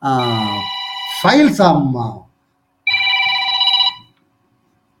file some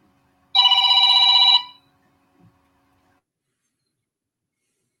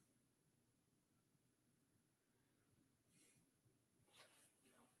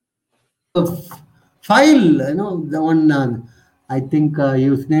file, the one, I think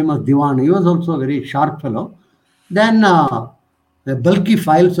his name was Diwan. He was also a very sharp fellow. Then the bulky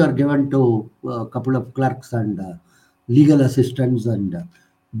files were given to a couple of clerks and legal assistants and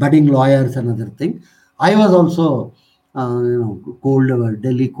budding lawyers and other thing. I was also, cold,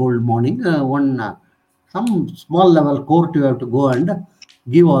 Delhi cold morning, some small level court you have to go and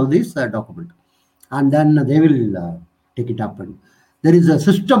give all these document, and then they will take it up. And there is a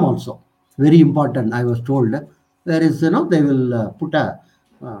system also very important. I was told there is, they will put a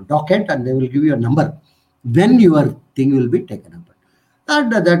docket and they will give you a number when your thing will be taken up.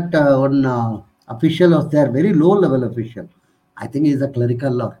 And that one official was there, very low level official. I think he's a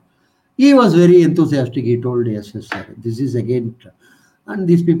clerical or he was very enthusiastic. He told, yes, yes, sir, this is against, and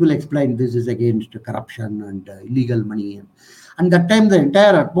these people explained this is against corruption and illegal money. And that time, the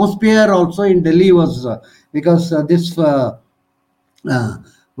entire atmosphere also in Delhi was because this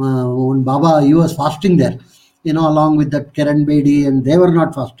when Baba, he was fasting there, along with that Kiran Bedi, and they were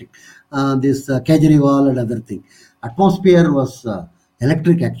not fasting. This Kejriwal and other thing. Atmosphere was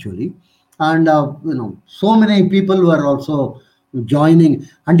electric actually, and so many people were also joining,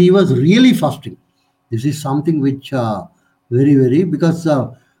 and he was really fasting. This is something which very very because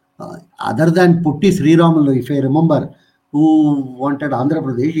other than Putti Sriramulu, if I remember, who wanted Andhra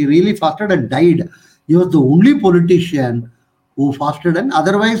Pradesh, he really fasted and died. He was the only politician who fasted, and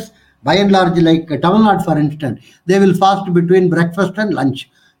otherwise, by and large, like Tamil Nadu, for instance, they will fast between breakfast and lunch.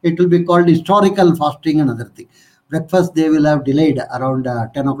 It will be called historical fasting and other thing. Breakfast they will have delayed around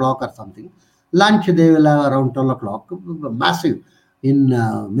 10 o'clock or something. Lunch they will have around 12 o'clock. Massive in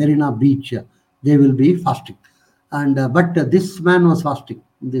Marina Beach, they will be fasting. And but this man was fasting.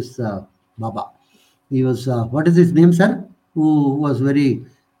 This Baba, he was what is his name, sir? Who was very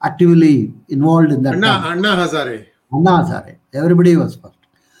actively involved in that. Anna Hazare. Anna Hazare. Everybody was fasting.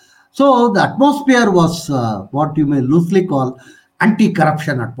 So the atmosphere was what you may loosely call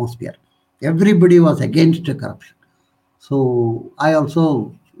anti-corruption atmosphere. Everybody was against corruption. So I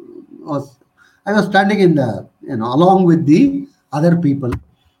also was standing in the along with the other people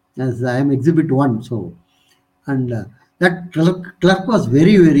as I am exhibit one. So and that clerk was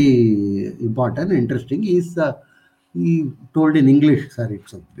very very important, interesting. He told in English, sir,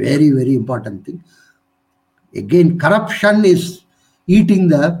 it's a very very important thing. Again, corruption is eating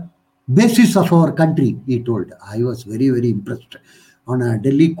the basis of our country, he told. I was very, very impressed. On a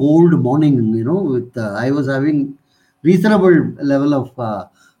Delhi cold morning, with I was having reasonable level of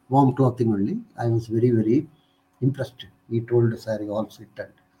warm clothing only. I was very, very impressed. He told, sir, you all sit and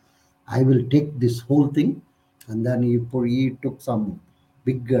I will take this whole thing. And then he took some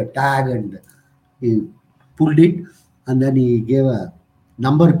big tag and he pulled it. And then he gave a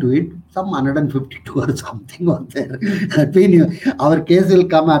number to it. Some 152 or something was there. That means our case will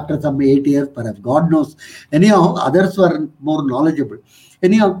come after some 8 years, perhaps. God knows. Anyhow, others were more knowledgeable.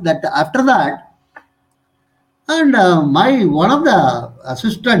 Anyhow, that after that, and my one of the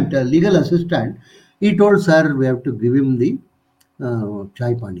assistant, legal assistant, he told, sir, we have to give him the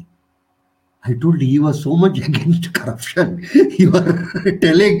chai pani. I told he was so much against corruption. You are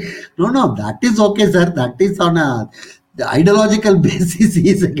telling, no, that is okay, sir. That is on a the ideological basis. He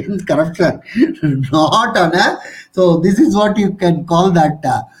is against corruption, not on a. So this is what you can call that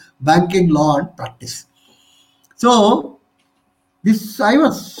banking law and practice. So this I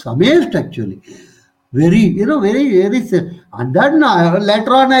was amazed actually. And then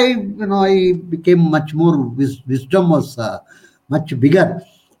later on, I became much more. Wisdom was much bigger.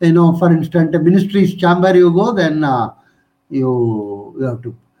 For instance, a ministry's chamber you go, then you have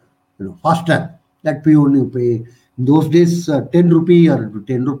to, faster. That peon you pay. In those days, 10 rupee or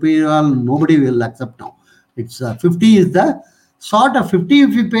 10 rupee, nobody will accept now. It's 50 is the sort of 50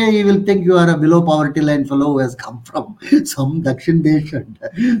 if you pay, he will think you are a below poverty line fellow who has come from some Dakshin Desh and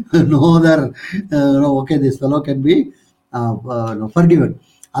no other, okay, this fellow can be forgiven.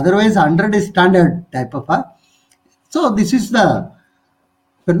 Otherwise, 100 is standard type of a. So this is the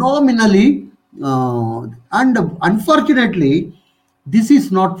phenomenally, and unfortunately, this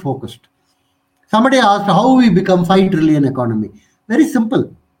is not focused. Somebody asked how we become 5 trillion economy. Very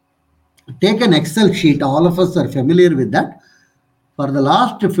simple. Take an Excel sheet. All of us are familiar with that. For the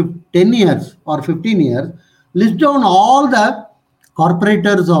last 10 years or 15 years, list down all the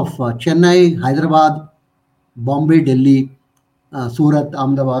corporators of Chennai, Hyderabad, Bombay, Delhi, Surat,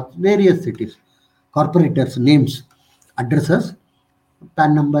 Ahmedabad, various cities. Corporators, names, addresses,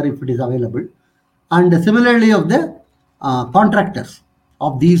 PAN number if it is available. And similarly of the contractors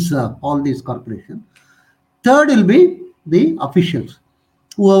of these all these corporations. Third will be the officials,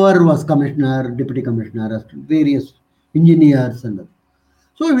 whoever was commissioner, deputy commissioner, various engineers and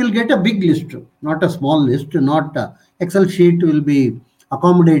so we will get a big list, not a small list, not Excel sheet will be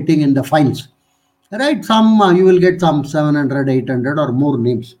accommodating in the files, right? Some you will get some 700, 800 or more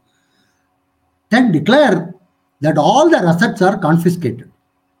names. Then declare that all their assets are confiscated.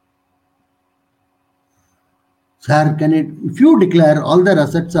 Sir, if you declare all their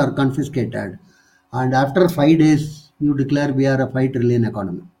assets are confiscated and after 5 days you declare we are a 5 trillion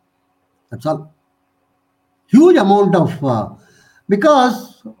economy. That's all. Huge amount of,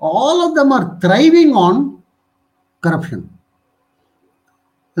 because all of them are thriving on corruption.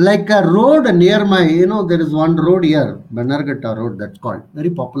 Like a road near my, there is one road here, Banarghatta Road, that's called, very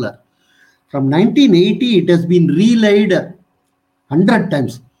popular. From 1980, it has been relaid 100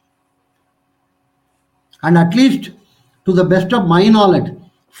 times. And at least, to the best of my knowledge,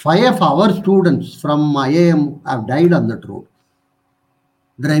 5 of our students from IIM have died on that road,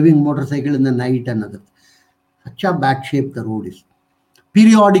 driving motorcycle in the night and other. Such a bad shape the road is.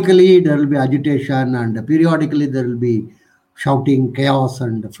 Periodically, there will be agitation and periodically there will be shouting, chaos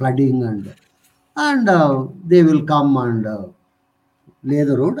and flooding and they will come and lay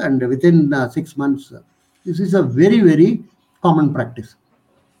the road and within 6 months, this is a very, very common practice.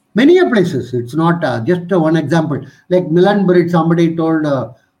 Many places, it's not just one example. Like Milan Bridge, somebody told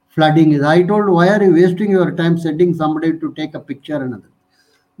flooding is. I told, why are you wasting your time sending somebody to take a picture and other?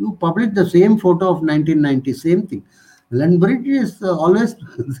 You publish the same photo of 1990, same thing. Milan Bridge is always,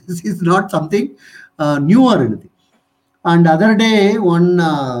 this is not something new or anything. And other day, when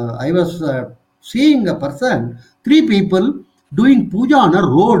I was seeing a person, 3 people doing puja on a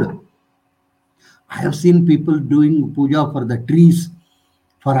road. I have seen people doing puja for the trees,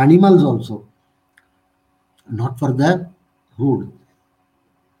 for animals also, not for the road.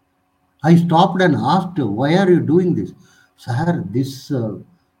 I stopped and asked, why are you doing this? Sir, this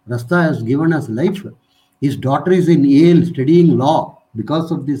Rasta has given us life. His daughter is in Yale studying law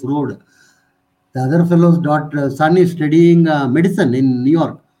because of this road. The other fellow's son is studying medicine in New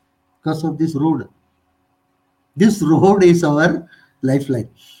York because of this road. This road is our lifeline.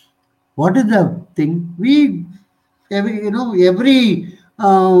 What is the thing? Every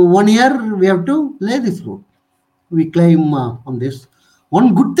 1 year we have to lay this road. We climb on this.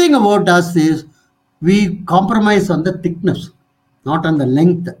 One good thing about us is we compromise on the thickness, not on the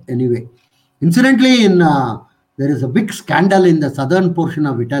length anyway. Incidentally, there is a big scandal in the southern portion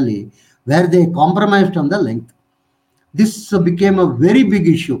of Italy where they compromised on the length. This became a very big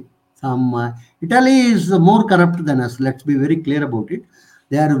issue. Italy is more corrupt than us. Let's be very clear about it.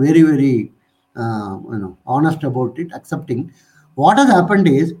 They are very, very honest about it, accepting. What has happened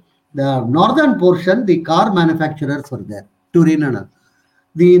is the northern portion, the car manufacturers were there, Turin and all.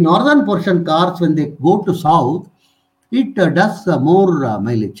 The northern portion cars, when they go to south, it does more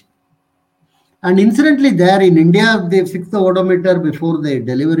mileage. And incidentally, there in India, they fix the odometer before they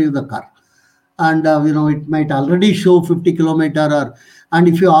deliver you the car. And it might already show 50 kilometer, or and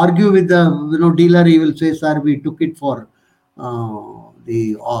if you argue with the dealer, he will say, sir, we took it for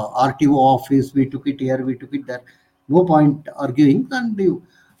the RTO office, we took it here, we took it there. No point arguing.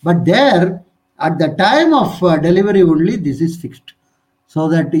 But there, at the time of delivery only, this is fixed, so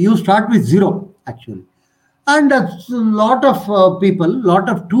that you start with zero actually. And a lot of people, lot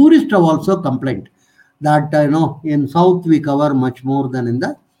of tourists have also complained that in south we cover much more than in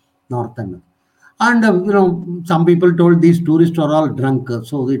the north. And some people told these tourists are all drunk,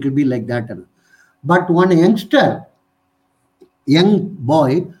 so it will be like that. But one young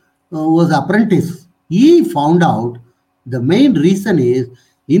boy who was apprentice, he found out the main reason is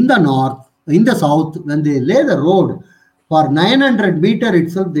in the north, in the south, when they lay the road for 900 meter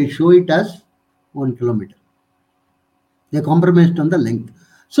itself, they show it as 1 kilometer. They compromised on the length.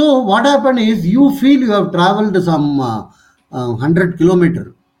 So what happened is, you feel you have traveled some 100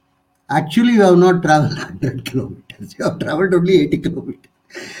 kilometer. Actually, you have not traveled 100 kilometers. You have traveled only 80 kilometers.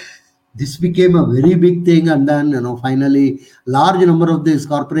 This became a very big thing, and then finally, large number of these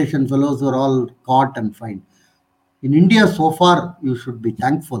corporation fellows were all caught and fined. In India, so far, you should be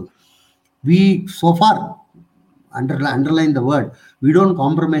thankful. We so far underline the word. We don't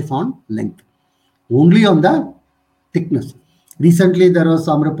compromise on length, only on the thickness. Recently, there was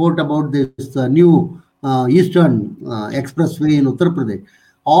some report about this new Eastern Expressway in Uttar Pradesh.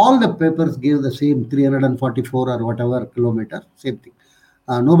 All the papers gave the same 344 or whatever kilometer, same thing.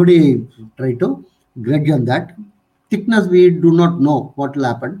 Nobody tried to grudge on that. Thickness, we do not know what will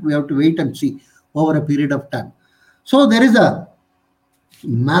happen. We have to wait and see over a period of time. So there is a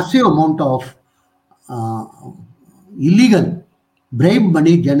massive amount of uh, illegal bribe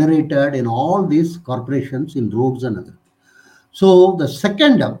money generated in all these corporations in roads and other. So the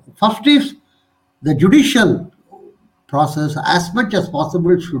first is the judicial process, as much as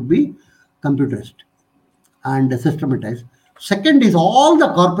possible, should be computerized and systematized. Second is all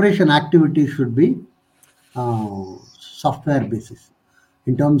the corporation activities should be software basis,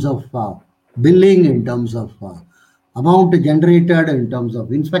 in terms of billing, in terms of amount generated, in terms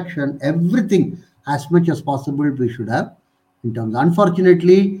of inspection, everything as much as possible we should have in terms.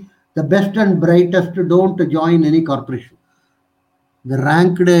 Unfortunately, the best and brightest don't join any corporation. The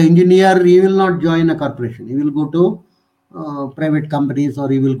ranked engineer, he will not join a corporation. He will go to private companies, or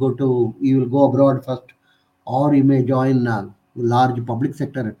he will go abroad first, or he may join a large public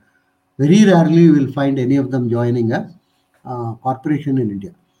sector. Very rarely you will find any of them joining a corporation in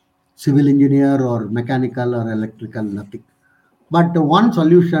India. Civil engineer or mechanical or electrical, nothing. But one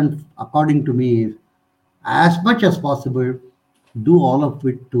solution, according to me, is as much as possible, do all of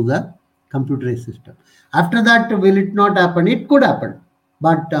it to the computerized system. After that, will it not happen? It could happen.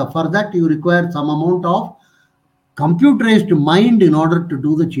 But for that, you require some amount of computerized mind in order to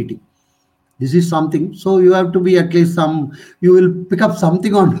do the cheating. This is something. So you have to be at least you will pick up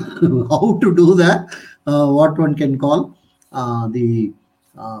something on how to do the, what one can call the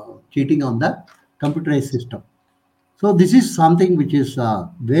cheating on the computerized system. So this is something which is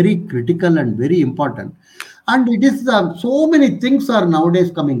very critical and very important. And it is so many things are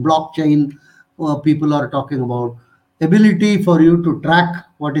nowadays coming. Blockchain, people are talking about ability for you to track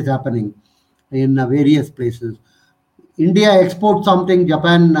what is happening in various places. India exports something,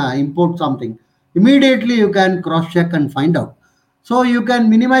 Japan imports something. Immediately you can cross check and find out. So you can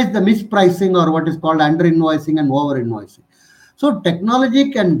minimize the mispricing, or what is called under invoicing and over invoicing. So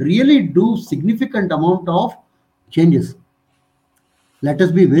technology can really do significant amount of changes. Let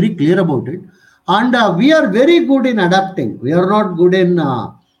us be very clear about it. And we are very good in adapting. We are not good in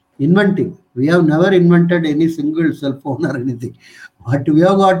inventing. We have never invented any single cell phone or anything. But we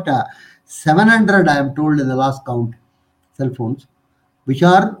have got 700, I am told in the last count, cell phones, which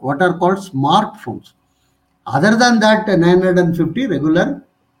are what are called smartphones. Other than that, 950 regular,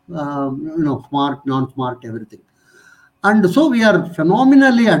 smart, non-smart, everything. And so we are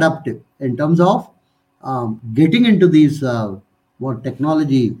phenomenally adaptive in terms of getting into these what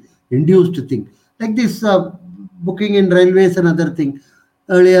technology induced thing, like this booking in railways and other thing.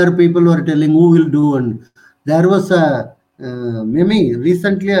 Earlier people were telling who will do, and there was a meme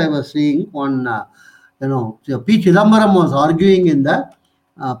recently I was seeing on P. Chidambaram was arguing in the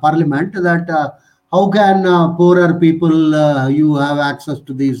parliament that how can poorer people you have access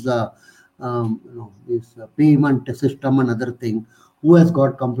to these this payment system and other thing, who has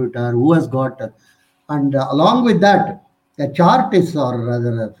got computer, who has got and along with that, a chart is, or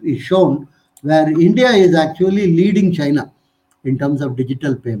rather is shown, where India is actually leading China in terms of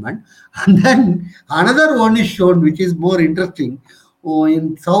digital payment. And then another one is shown, which is more interesting. Oh,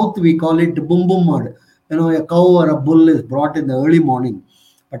 in South, we call it bum bum mud. A cow or a bull is brought in the early morning,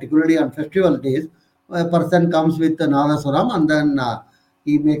 particularly on festival days. A person comes with an Nalasuram, and then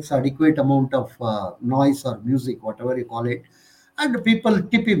he makes adequate amount of noise or music, whatever you call it, and people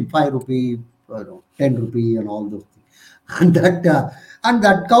tip him 5 rupee, 10 rupee, and all those things. And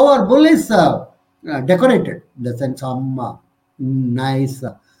that cow or bull is decorated. In the sense, some nice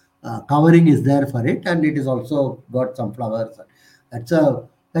covering is there for it, and it is also got some flowers. That's a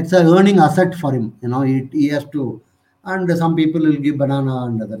earning asset for him. He has to, and some people will give banana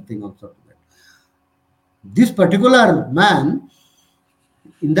and other thing also to that. This particular man,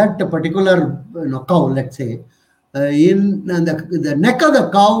 in that particular cow, let's say, in the neck of the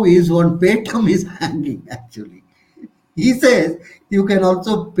cow is one petum is hanging actually. He says you can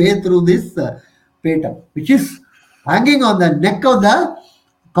also pay through this petum, which is hanging on the neck of the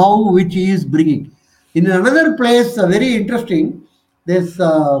cow which he is bringing. In another place, very interesting, this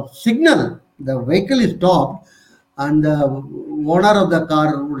signal, the vehicle is stopped, and the owner of the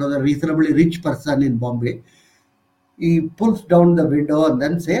car, was a reasonably rich person in Bombay. He pulls down the window and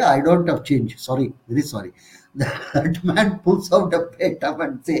then say, I don't have change. Sorry, very sorry. That man pulls out a petum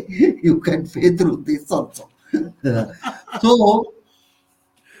and say, you can pay through this also. So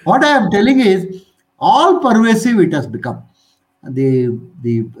what I am telling is, all pervasive it has become. The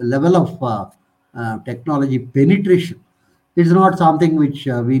level of technology penetration is not something which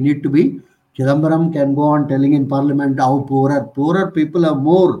we need to be. Chidambaram can go on telling in parliament how poorer people are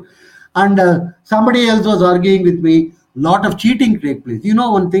more. And somebody else was arguing with me, lot of cheating take place.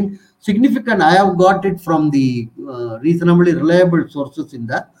 One thing significant, I have got it from the reasonably reliable sources in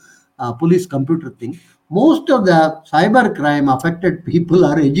the police computer thing. Most of the cyber crime affected people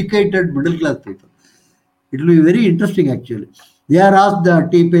are educated middle class people. It will be very interesting actually. They are asked the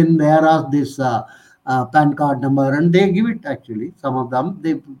T-pin, they are asked this PAN card number, and they give it actually. Some of them,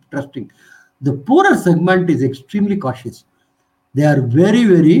 they trusting. The poorer segment is extremely cautious. They are very,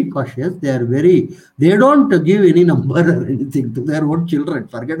 very cautious. They don't give any number or anything to their own children.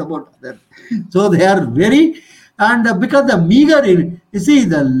 Forget about that. So they are very, and because the meager, you see,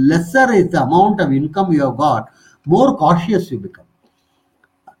 the lesser is the amount of income you have got, more cautious you become.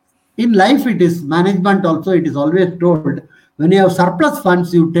 In life, it is management also, it is always told, when you have surplus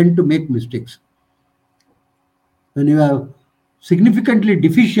funds, you tend to make mistakes. When you have significantly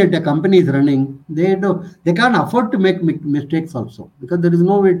deficient a company is running, they can't afford to make mistakes also, because there is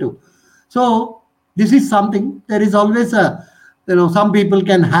no way to. So this is something, there is always some people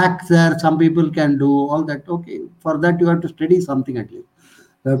can hack there, some people can do all that. Okay, for that you have to study something at least.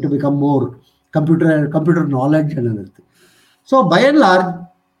 You have to become more computer knowledge and other thing. So by and large,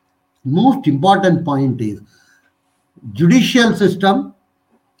 most important point is judicial system,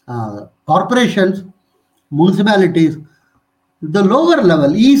 corporations, municipalities, the lower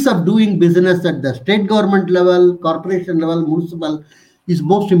level, ease of doing business at the state government level, corporation level, municipal is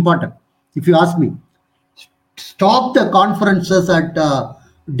most important. If you ask me, stop the conferences at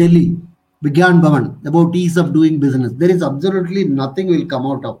Delhi, Vigyan Bhavan, about ease of doing business. There is absolutely nothing will come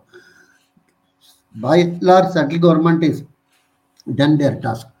out of. By large, central government is done their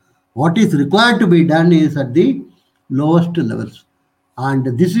task. What is required to be done is at the lowest levels.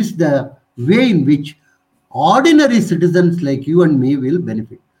 And this is the way in which ordinary citizens like you and me will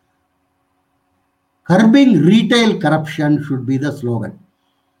benefit. Curbing retail corruption should be the slogan.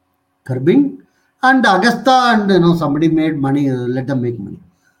 Curbing, and Augusta, and somebody made money, let them make money.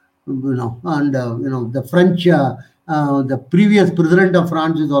 And the French, the previous president of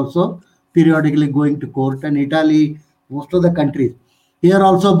France is also periodically going to court, and Italy, most of the countries. Here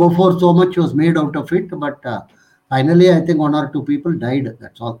also, before so much was made out of it, but finally, I think one or two people died.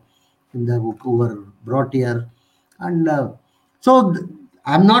 That's all, who were brought here, and so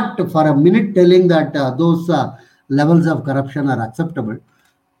I'm not for a minute telling that those levels of corruption are acceptable.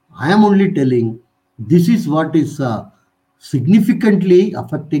 I am only telling this is what is significantly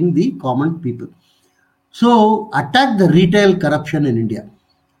affecting the common people. So attack the retail corruption in India.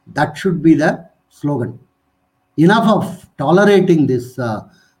 That should be the slogan. Enough of tolerating this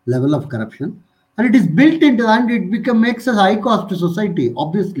level of corruption, and it is built into, and it makes a high cost to society.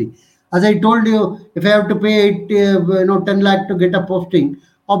 Obviously, as I told you, if I have to pay 10 lakh to get a posting,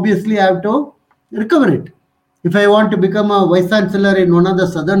 obviously I have to recover it. If I want to become a vice chancellor in one of the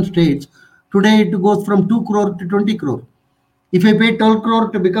southern states, today it goes from 2 crore to 20 crore. If I pay 12 crore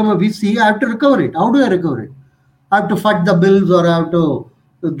to become a VC, I have to recover it. How do I recover it? I have to fund the bills, or I have to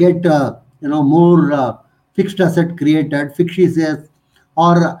get more fixed asset created, fictitious,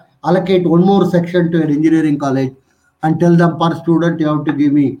 or allocate one more section to an engineering college. and tell them per student you have to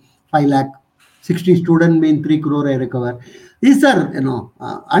give me 5 lakh. 60 student mean 3 crore I recover. These are,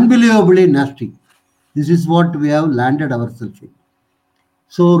 unbelievably nasty. This is what we have landed ourselves in.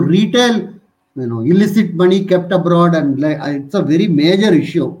 So retail, illicit money kept abroad, and it's a very major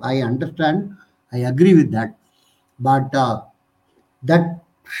issue. I understand. I agree with that. But that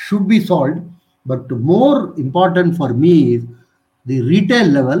should be solved. But more important for me is the retail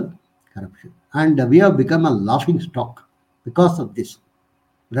level corruption. And we have become a laughing stock because of this.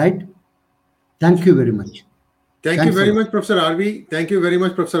 Right? Thank you very much. Thank you very much, Professor RV. Thank you very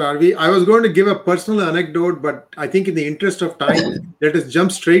much, Professor RV. I was going to give a personal anecdote, but I think in the interest of time, let us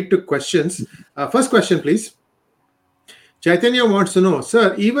jump straight to questions. First question, please. Chaitanya wants to know,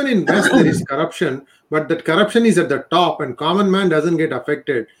 sir, even in West there is corruption, but that corruption is at the top and common man doesn't get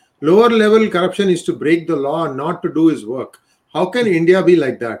affected. Lower level corruption is to break the law and not to do his work. How can India be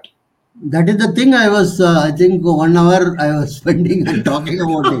like that? That is the thing I was, I think 1 hour I was spending and talking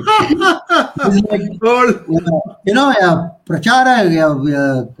about it. It's like, Prachara,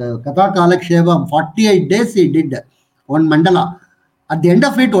 Katha Kalakshevam, 48 days he did one mandala. At the end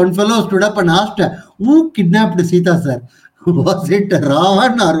of it, one fellow stood up and asked, who kidnapped Sita, sir? Was it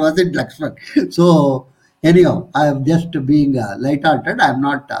Ravan or was it Lakshman? So, anyhow, I am just being light-hearted. I am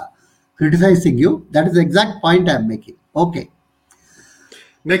not criticizing you. That is the exact point I am making. Okay.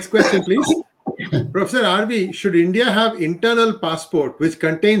 Next question, please. Professor RV, should India have internal passport which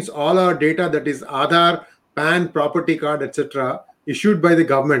contains all our data, that is Aadhaar, PAN, property card, etc., issued by the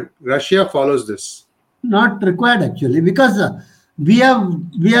government? Russia follows this. Not required actually, because we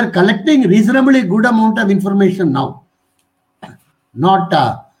are collecting reasonably good amount of information now. Not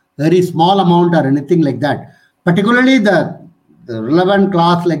a very small amount or anything like that. Particularly the relevant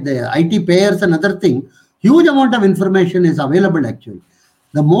class like the IT payers and other thing, huge amount of information is available actually.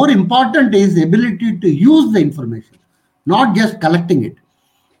 The more important is the ability to use the information, not just collecting it.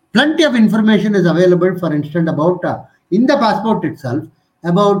 Plenty of information is available, for instance, about in the passport itself,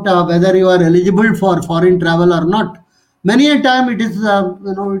 about whether you are eligible for foreign travel or not. Many a time it is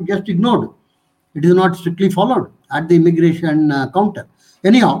just ignored. It is not strictly followed at the immigration counter.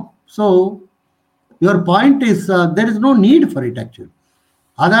 Anyhow, so your point is there is no need for it actually.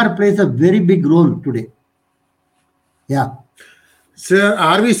 Aadhaar plays a very big role today. Yeah. Sir,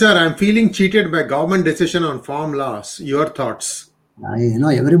 RV sir, I'm feeling cheated by government decision on farm laws. Your thoughts?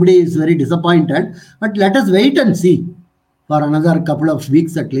 Everybody is very disappointed, but let us wait and see for another couple of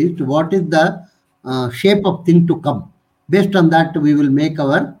weeks at least what is the shape of thing to come. Based on that, we will make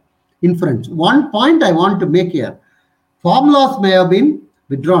our inference. One point I want to make here: farm laws may have been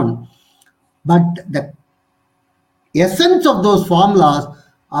withdrawn, but the essence of those farm laws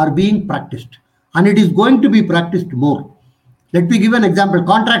are being practiced, and it is going to be practiced more. Let me give an example: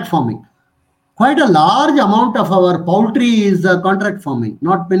 contract farming. Quite a large amount of our poultry is contract farming.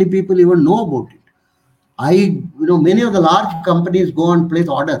 Not many people even know about it. Many of the large companies go and place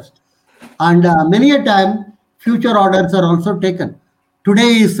orders, and many a time future orders are also taken.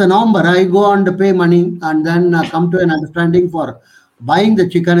 Today is November. I go and pay money, and then come to an understanding for buying the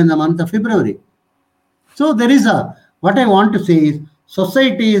chicken in the month of February. So there is what I want to say is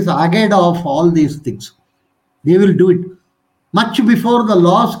society is ahead of all these things. They will do it. Much before the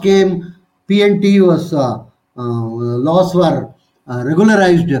laws came, PNT was laws were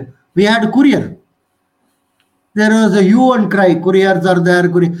regularized. We had courier. There was a hue and cry. Couriers are there,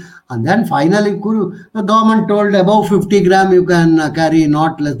 and then finally the government told above 50 gram you can carry,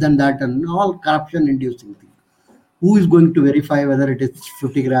 not less than that, and all corruption-inducing things. Who is going to verify whether it is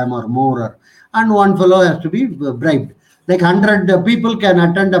 50 gram or more? And one fellow has to be bribed. Like 100 people can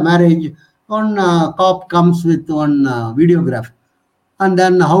attend a marriage. One cop comes with one videograph. And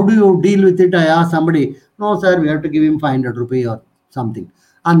then how do you deal with it? I ask somebody, no, sir, we have to give him 500 rupees or something.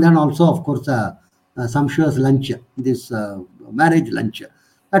 And then also, of course, sumptuous lunch, this marriage lunch.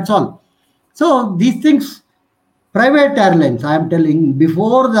 That's all. So these things, private airlines, I am telling,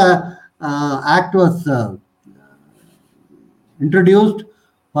 before the act was introduced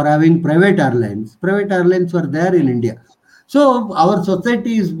for having private airlines were there in India. So our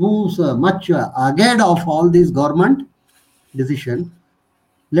society moves much ahead of all these government decisions.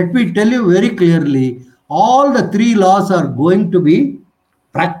 Let me tell you very clearly, all the three laws are going to be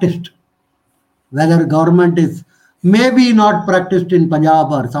practiced. Whether government is maybe not practiced in Punjab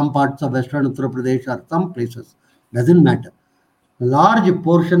or some parts of Western Uttar Pradesh or some places, doesn't matter. Large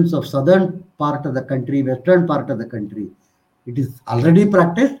portions of southern part of the country, western part of the country, it is already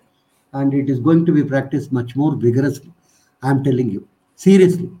practiced, and it is going to be practiced much more vigorously. I am telling you,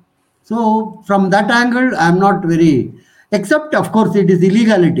 seriously. So from that angle, I am not very, except of course it is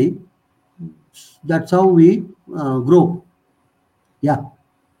illegality. That's how we grow. Yeah.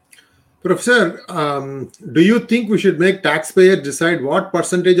 Professor, do you think we should make taxpayers decide what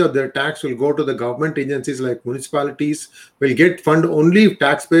percentage of their tax will go to the government agencies like municipalities will get fund only if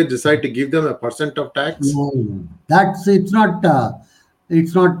taxpayers decide to give them a percent of tax? No, that's it's not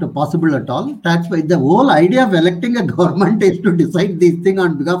possible at all. That's why the whole idea of electing a government is to decide these things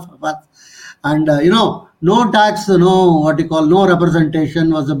on behalf of us. And no tax, no what you call no representation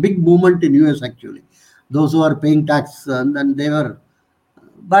was a big movement in US actually. Those who are paying tax and they were,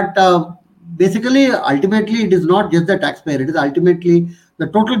 but basically, ultimately, it is not just the taxpayer. It is ultimately the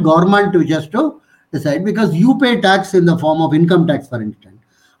total government which has to decide because you pay tax in the form of income tax, for instance.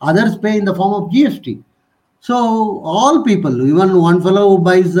 Others pay in the form of GST. So all people, even one fellow who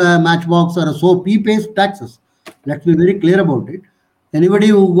buys a matchbox or a soap, he pays taxes. Let's be very clear about it. Anybody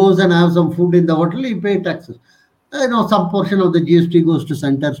who goes and have some food in the hotel, he pays taxes. Some portion of the GST goes to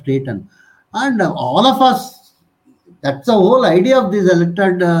center, state, and all of us. That's the whole idea of this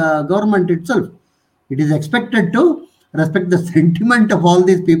elected government itself. It is expected to respect the sentiment of all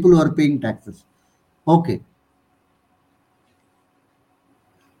these people who are paying taxes. Okay.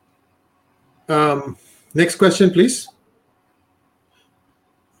 Next question, please.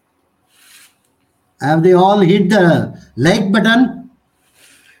 Have they all hit the like button?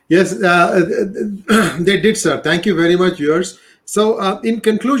 Yes, they did, sir. Thank you very much, viewers. So, in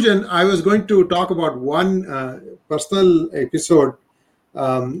conclusion, I was going to talk about one personal episode.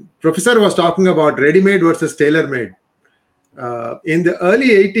 Professor was talking about ready-made versus tailor-made. In the early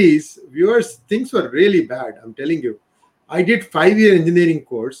 80s, viewers, things were really bad. I'm telling you. I did 5-year engineering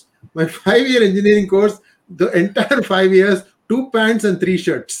course. My 5-year engineering course, the entire 5 years, 2 pants and 3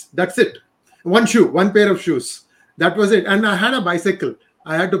 shirts. That's it. One shoe, one pair of shoes. That was it. And I had a bicycle.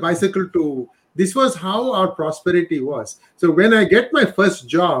 I had to bicycle to. This was how our prosperity was. So when I get my first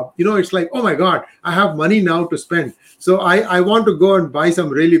job, it's like, oh my God, I have money now to spend. So I want to go and buy some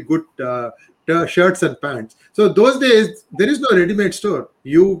really good shirts and pants. So those days, there is no ready-made store.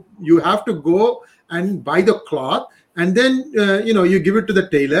 You have to go and buy the cloth. And then, you give it to the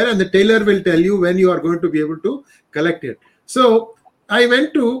tailor and the tailor will tell you when you are going to be able to collect it. So I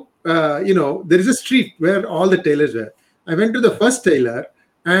went to, there is a street where all the tailors were. I went to the first tailor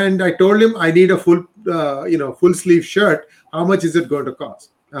and I told him I need a full sleeve shirt. How much is it going to cost?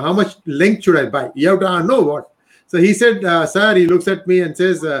 How much length should I buy? You have to know what. So he said, sir, he looks at me and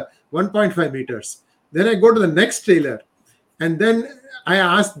says 1.5 meters. Then I go to the next tailor and then I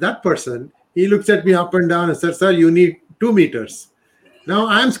ask that person. He looks at me up and down and says, sir, you need 2 meters. Now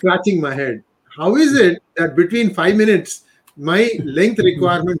I'm scratching my head. How is it that between 5 minutes, my length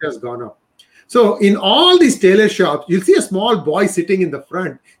requirement has gone up? So in all these tailor shops, you'll see a small boy sitting in the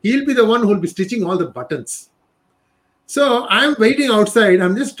front. He'll be the one who will be stitching all the buttons. So I'm waiting outside.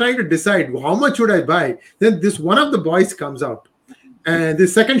 I'm just trying to decide how much should I buy. Then this one of the boys comes out. And the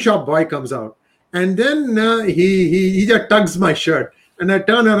second shop boy comes out. And then he just tugs my shirt. And I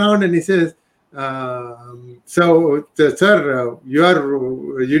turn around and he says, sir,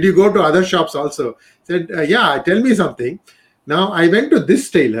 did you go to other shops also? I said, yeah, tell me something. Now I went to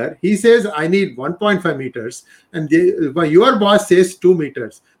this tailor. He says I need 1.5 meters, and your boss says 2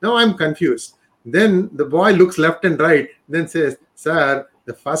 meters. Now I'm confused. Then the boy looks left and right, then says, sir,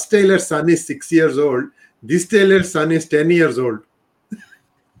 the first tailor's son is 6 years old. This tailor's son is 10 years old.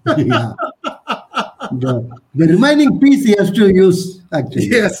 Yeah. The remaining piece he has to use, actually.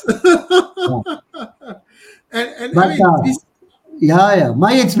 Yes. Yeah.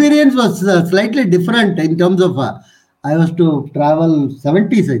 My experience was slightly different in terms of I was to travel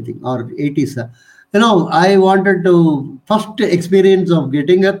 70s, I think, or 80s. I wanted to first experience of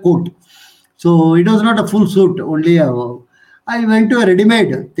getting a coat. So it was not a full suit, only I went to a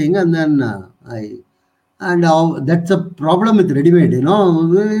ready-made thing and then that's a problem with ready-made, it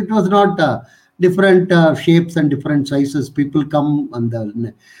was not different shapes and different sizes. People come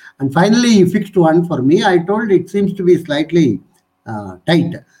and finally he fixed one for me. I told it seems to be slightly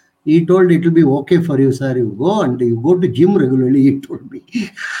tight. He told it will be okay for you, sir. You go and you go to gym regularly, he told me.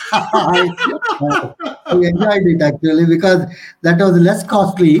 I enjoyed it actually because that was less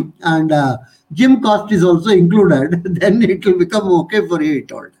costly and gym cost is also included. Then it will become okay for you, he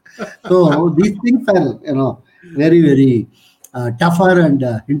told. So these things are, very, very tougher and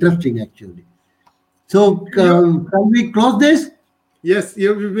interesting actually. So can we close this? Yes, we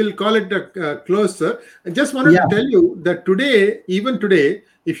will call it a close, sir. I just wanted to tell you that even today,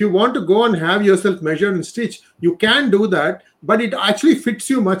 if you want to go and have yourself measured and stitched, you can do that, but it actually fits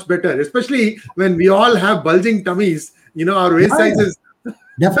you much better, especially when we all have bulging tummies. Our waist sizes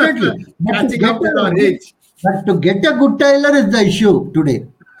definitely catching up with our age. But to get a good tailor is the issue today.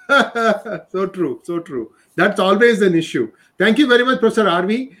 So true, so true. That's always an issue. Thank you very much, Professor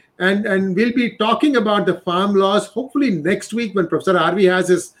RV. And we'll be talking about the farm laws hopefully next week when Professor RV has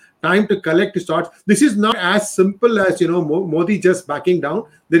his time to collect his thoughts. This is not as simple as Modi just backing down.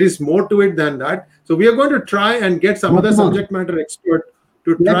 There is more to it than that. So we are going to try and get some other subject matter expert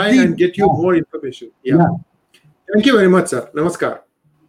to try and get you more information. Yeah. Thank you very much, sir. Namaskar.